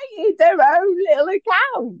even created their own little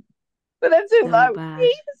account. But then too, So like, bad. he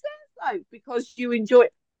even says like because you enjoy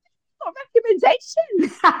it. Got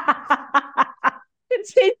recommendations.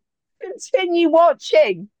 Continue, continue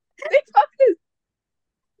watching. They fuckers.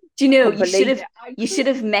 Do you I know couldn't you should believe have it. I you should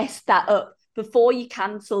couldn't. have messed that up before you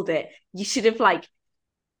cancelled it. You should have like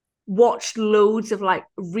watched loads of like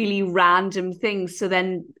really random things. So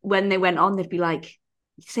then when they went on, they'd be like,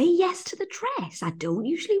 say yes to the dress. I don't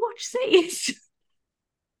usually watch say yes.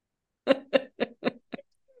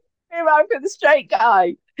 Here I'm for the straight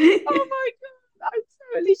guy. Oh my god, I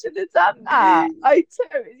totally should have done that. I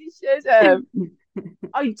totally should have.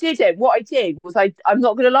 I didn't. What I did was I'm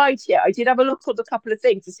not going to lie to you. I did have a look at a couple of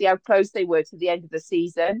things to see how close they were to the end of the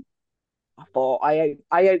season. I thought I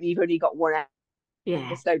hope you've only got one Yeah.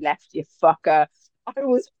 episode left, you fucker. I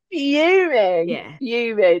was fuming, Yeah.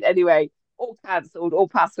 fuming. Anyway, all cancelled, all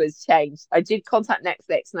passwords changed. I did contact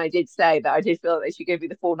Netflix and I did say that I did feel that they should give me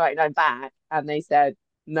the $4.99 back, and they said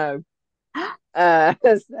no. So,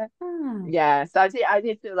 Oh. yeah, so I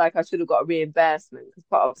did feel like I should have got a reimbursement because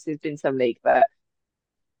quite obviously there's been some leak, but I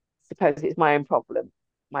suppose it's my own problem.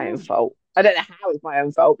 my own fault. I don't know how it's my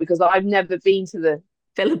own fault because I've never been to the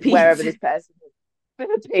Philippines. wherever this person is.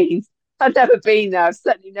 Philippines. I've never been there. I've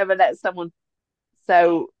certainly never let someone.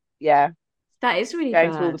 So yeah, That is really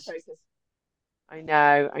going through all the bad. process. I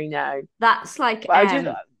know, I know. That's like But I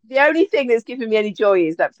just the only thing that's given me any joy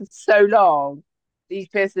is that for so long, these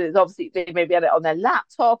persons obviously they maybe had it on their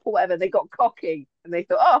laptop or whatever. They got cocky and they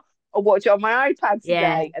thought, oh, I'll watch it on my iPad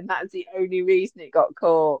yeah. today, and that's the only reason it got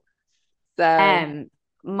caught. So Um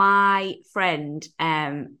my friend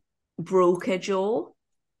broke her jaw,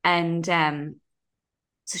 and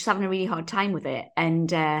so she's having a really hard time with it.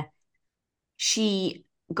 And she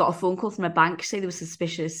got a phone call from her bank to say there was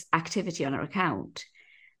suspicious activity on her account.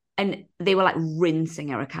 And they were like rinsing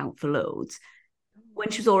her account for loads when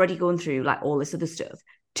she was already going through like all this other stuff.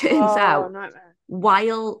 Turns oh out, nightmare.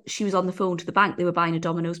 while she was on the phone to the bank, they were buying a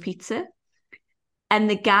Domino's pizza. And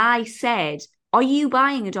the guy said, "Are you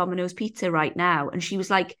buying a Domino's pizza right now?" And she was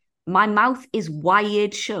like, "My mouth is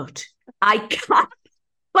wired shut. I can't."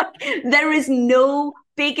 Like, there is no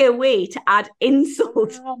bigger way to add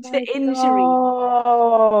insult Oh my to injury.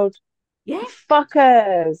 God. Yeah.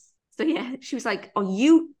 Fuckers. So yeah, she was like, "Are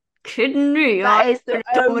you kidding me? I That is the a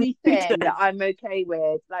Domino's only pizza." thing that I'm okay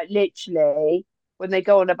with. Like literally, when they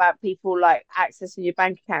go on about people like accessing your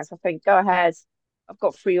bank accounts, I think, go ahead. I've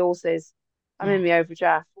got 3 horses. I'm Yeah, in my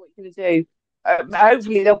overdraft. What are you gonna do?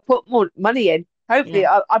 Hopefully they'll put more money in. Hopefully,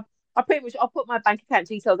 yeah, I pretty much I'll put my bank account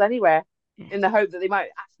details anywhere yeah. in the hope that they might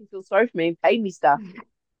actually feel sorry for me and pay me stuff.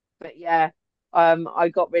 But yeah, I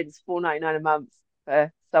got rid of £4.99 a month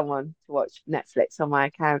for someone to watch Netflix on my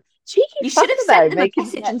account. Cheeky You should have fucker sent though, them a making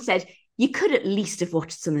message and said, "You could at least have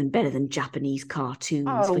watched something better than Japanese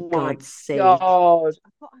cartoons, for Oh my God's sake." God.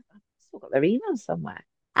 I've still got their email somewhere.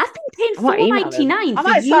 I've been paying I might four email ninety them. nine I for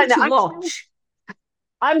might you sign that. to watch.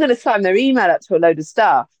 I'm going to sign their email up to a load of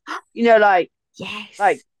stuff. You know, like,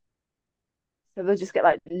 Yes. so they'll just get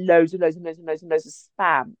like loads and loads and loads and loads and loads of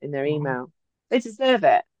spam in their Yeah. email. They deserve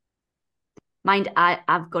it. Mind,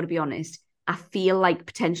 I've got to be honest. I feel like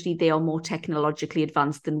potentially they are more technologically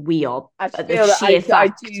advanced than we are. I But the feel that sheer I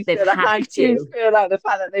fact do they've feel like I hacked do you. feel like the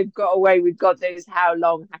fact that they've got away with God knows how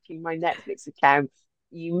long hacking my Netflix account.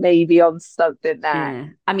 You may be on something there. Yeah.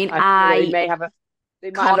 I mean, I feel that I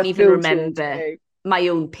they might have can't a even filter or remember two. my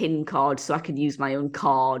own PIN card, so I can use my own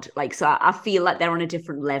card. Like, so I feel like they're on a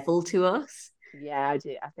different level to us. Yeah, I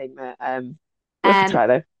do. I think that worth a Um, try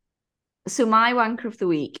though. so my wanker of the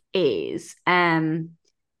week is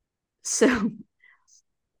so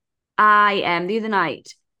I the other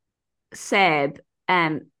night, Seb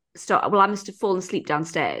I must have fallen asleep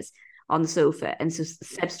downstairs on the sofa, and so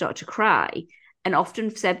Seb started to cry. And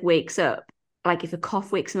often Seb wakes up, like if a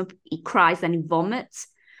cough wakes him up, he cries, then he vomits.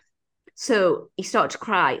 So he started to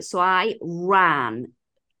cry. So I ran,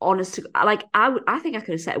 honest to like I think I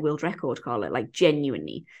could have set a world record, Carla, like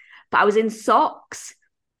genuinely. But I was in socks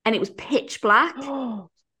and it was pitch black.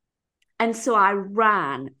 And so I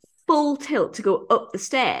ran full tilt to go up the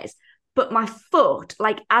stairs. But my foot,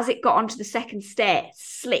 like as it got onto the second stair,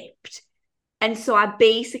 slipped. And so I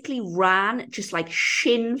basically ran just like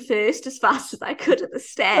shin first as fast as I could up the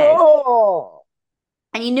stairs. Oh,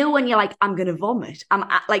 And you know when you're like, I'm gonna vomit. I'm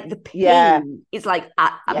at, like the yeah, pain is like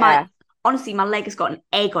at my yeah. honestly, my leg has got an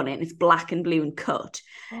egg on it and it's black and blue and cut.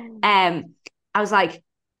 Oh, I was like,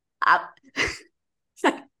 it's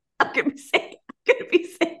like I'm gonna be sick. I'm gonna be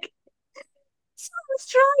sick. So I was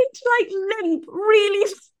trying to like limp really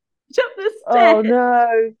up the oh stairs.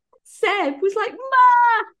 no. Seb was like, "Ma,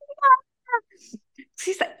 ma."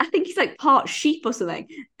 He's like, I think he's like part sheep or something.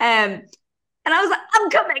 And I was like, "I'm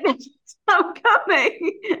coming, I'm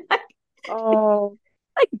coming." Oh,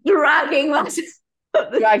 Like dragging myself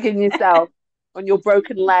up the dragging yourself on your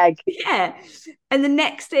broken leg. yeah. And the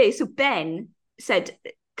next day, so Ben said,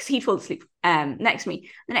 because he'd fallen asleep next to me.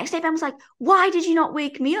 The next day, Ben was like, "Why did you not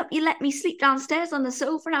wake me up? You let me sleep downstairs on the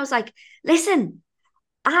sofa." And I was like, "Listen,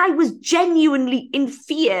 I was genuinely in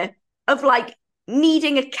fear of like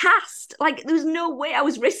needing a cast. Like there was no way I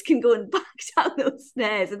was risking going back down those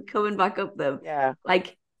stairs and coming back up them. Yeah.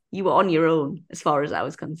 Like you were on your own as far as I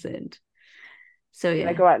was concerned." So Your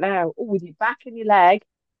leg yeah, right now. Oh, with your back and your leg.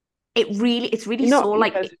 it's really sore. You know,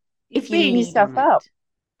 Like you're if you beating lean yourself on up. it.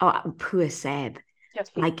 Oh, poor Seb. You have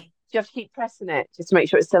to keep Like you have to keep pressing it just to make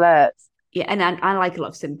sure it still hurts. yeah, and I like a lot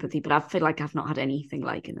of sympathy, but I feel like I've not had anything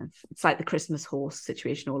like enough. It's like the Christmas horse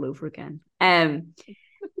situation all over again.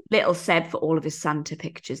 Little Seb, for all of his Santa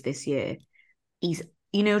pictures this year, he's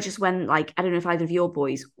just when like I don't know if either of your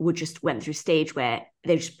boys would just went through a stage where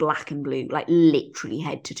they're just black and blue, like literally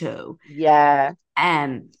head to toe. Yeah.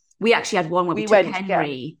 We actually had one where we We took went to get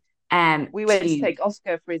Henry we went to to take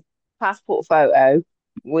Oscar for his passport photo,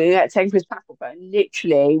 We had to take him for his passport, but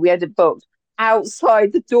literally we had it booked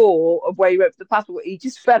outside the door of where he went for the passport. He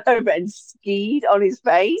just fell over and skied on his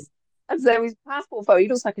face. And so his passport photo, he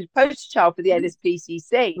looks like a poster child for the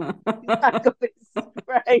NSPCC. He's like got this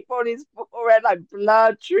spray on his forehead, like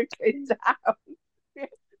blood trickling down.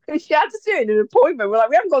 Because she had to do it in an appointment. We're like,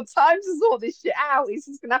 we haven't got time to sort this shit out. He's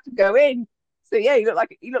just gonna have to go in. So yeah, he looked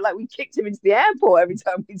like we kicked him into the airport every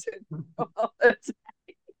time we took him on holiday.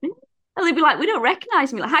 And they'd be like, we don't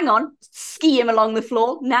recognise him. Like, hang on, ski him along the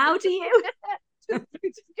floor. Now do you? Just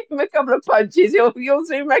give him a couple of punches, you'll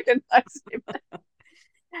soon recognise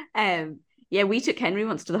him. Yeah, we took Henry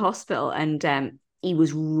once to the hospital, and he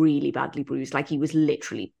was really badly bruised. Like he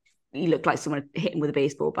looked like someone hit him with a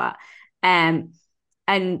baseball bat. And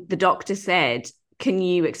the doctor said, can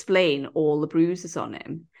you explain all the bruises on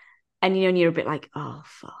him? And you're a bit like, oh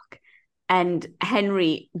fuck. And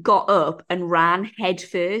Henry got up and ran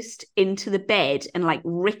headfirst into the bed and like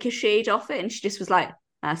ricocheted off it. And she just was like,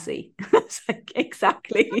 I see. I was like,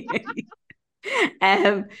 exactly.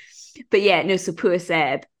 But yeah, no, so poor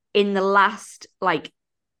Seb, in the last like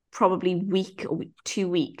probably week or 2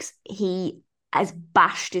 weeks, he has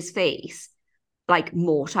bashed his face like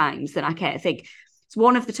more times than I care to think. So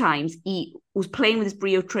one of the times he was playing with his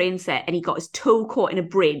Brio train set and he got his toe caught in a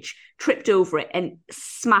bridge, tripped over it and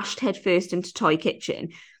smashed headfirst into Toy Kitchen.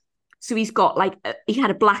 So he's got he had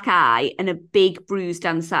a black eye and a big bruise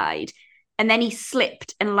down the side. And then he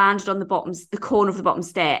slipped and landed on the corner of the bottom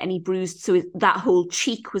stair and he bruised. So that whole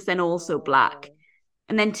cheek was then also black.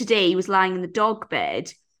 And then today he was lying in the dog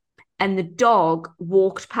bed and the dog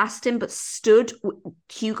walked past him, but stood.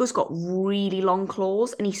 Hugo's got really long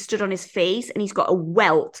claws and he stood on his face and he's got a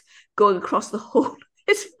welt going across the whole of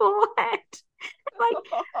his forehead.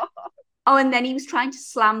 And then he was trying to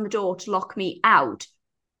slam the door to lock me out,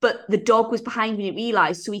 but the dog was behind me and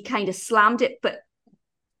realised, so he kind of slammed it, but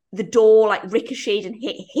the door like ricocheted and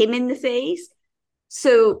hit him in the face.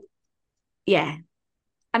 So, yeah.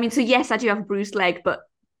 I mean, so yes, I do have a bruised leg, but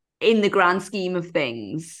in the grand scheme of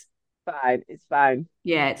things, it's fine.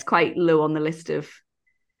 Yeah, it's quite low on the list of.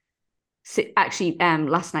 Actually,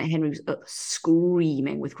 last night Henry was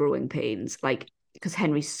screaming with growing pains, like because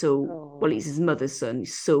Henry's well, he's his mother's son.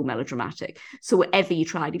 He's so melodramatic. So whatever you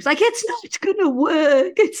tried, he was like, "It's not gonna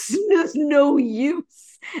work. There's no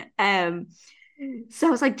use." So I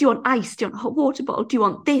was like, "Do you want ice? Do you want a hot water bottle? Do you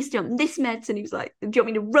want this? Do you want this medicine?" He was like, "Do you want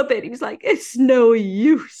me to rub it?" He was like, "It's no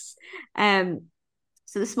use." So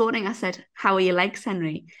this morning I said, "How are your legs,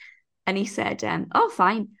 Henry?" And he said, "Oh,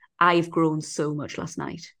 fine. I've grown so much last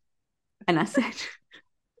night." And I said,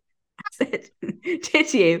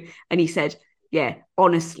 "Did you?" And he said, "Yeah,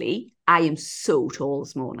 honestly, I am so tall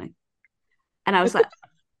this morning." And I was like,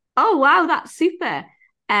 "Oh, wow, that's super."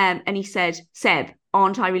 And he said, "Seb,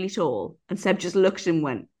 aren't I really tall?" And Seb just looked and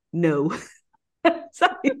went, "No."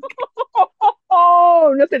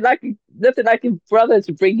 Oh, nothing like a brother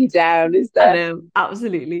to bring you down, is there? I know,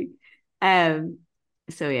 absolutely.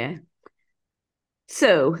 So yeah.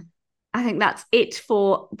 So I think that's it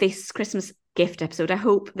for this Christmas gift episode. I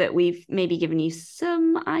hope that we've maybe given you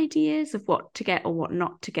some ideas of what to get or what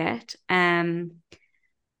not to get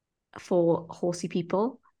for horsey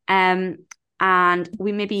people. And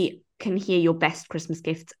we maybe can hear your best Christmas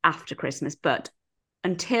gifts after Christmas. But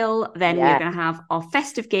until then, we're going to have our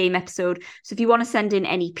festive game episode. So if you want to send in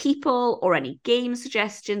any people or any game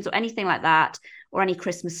suggestions or anything like that, or any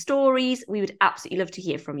Christmas stories, we would absolutely love to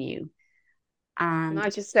hear from you. And can I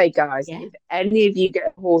just say, guys, if any of you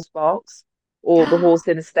get a horse box or the horse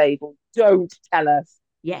in a stable, don't tell us.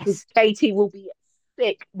 Yes. Because Katie will be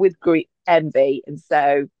sick with envy, and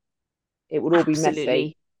so it will all be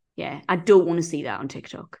messy. Yeah, I don't want to see that on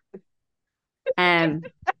TikTok.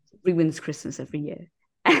 Ruins Christmas every year.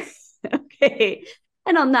 Okay.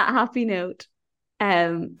 And on that happy note, we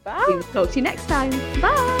will talk to you next time.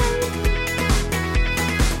 Bye.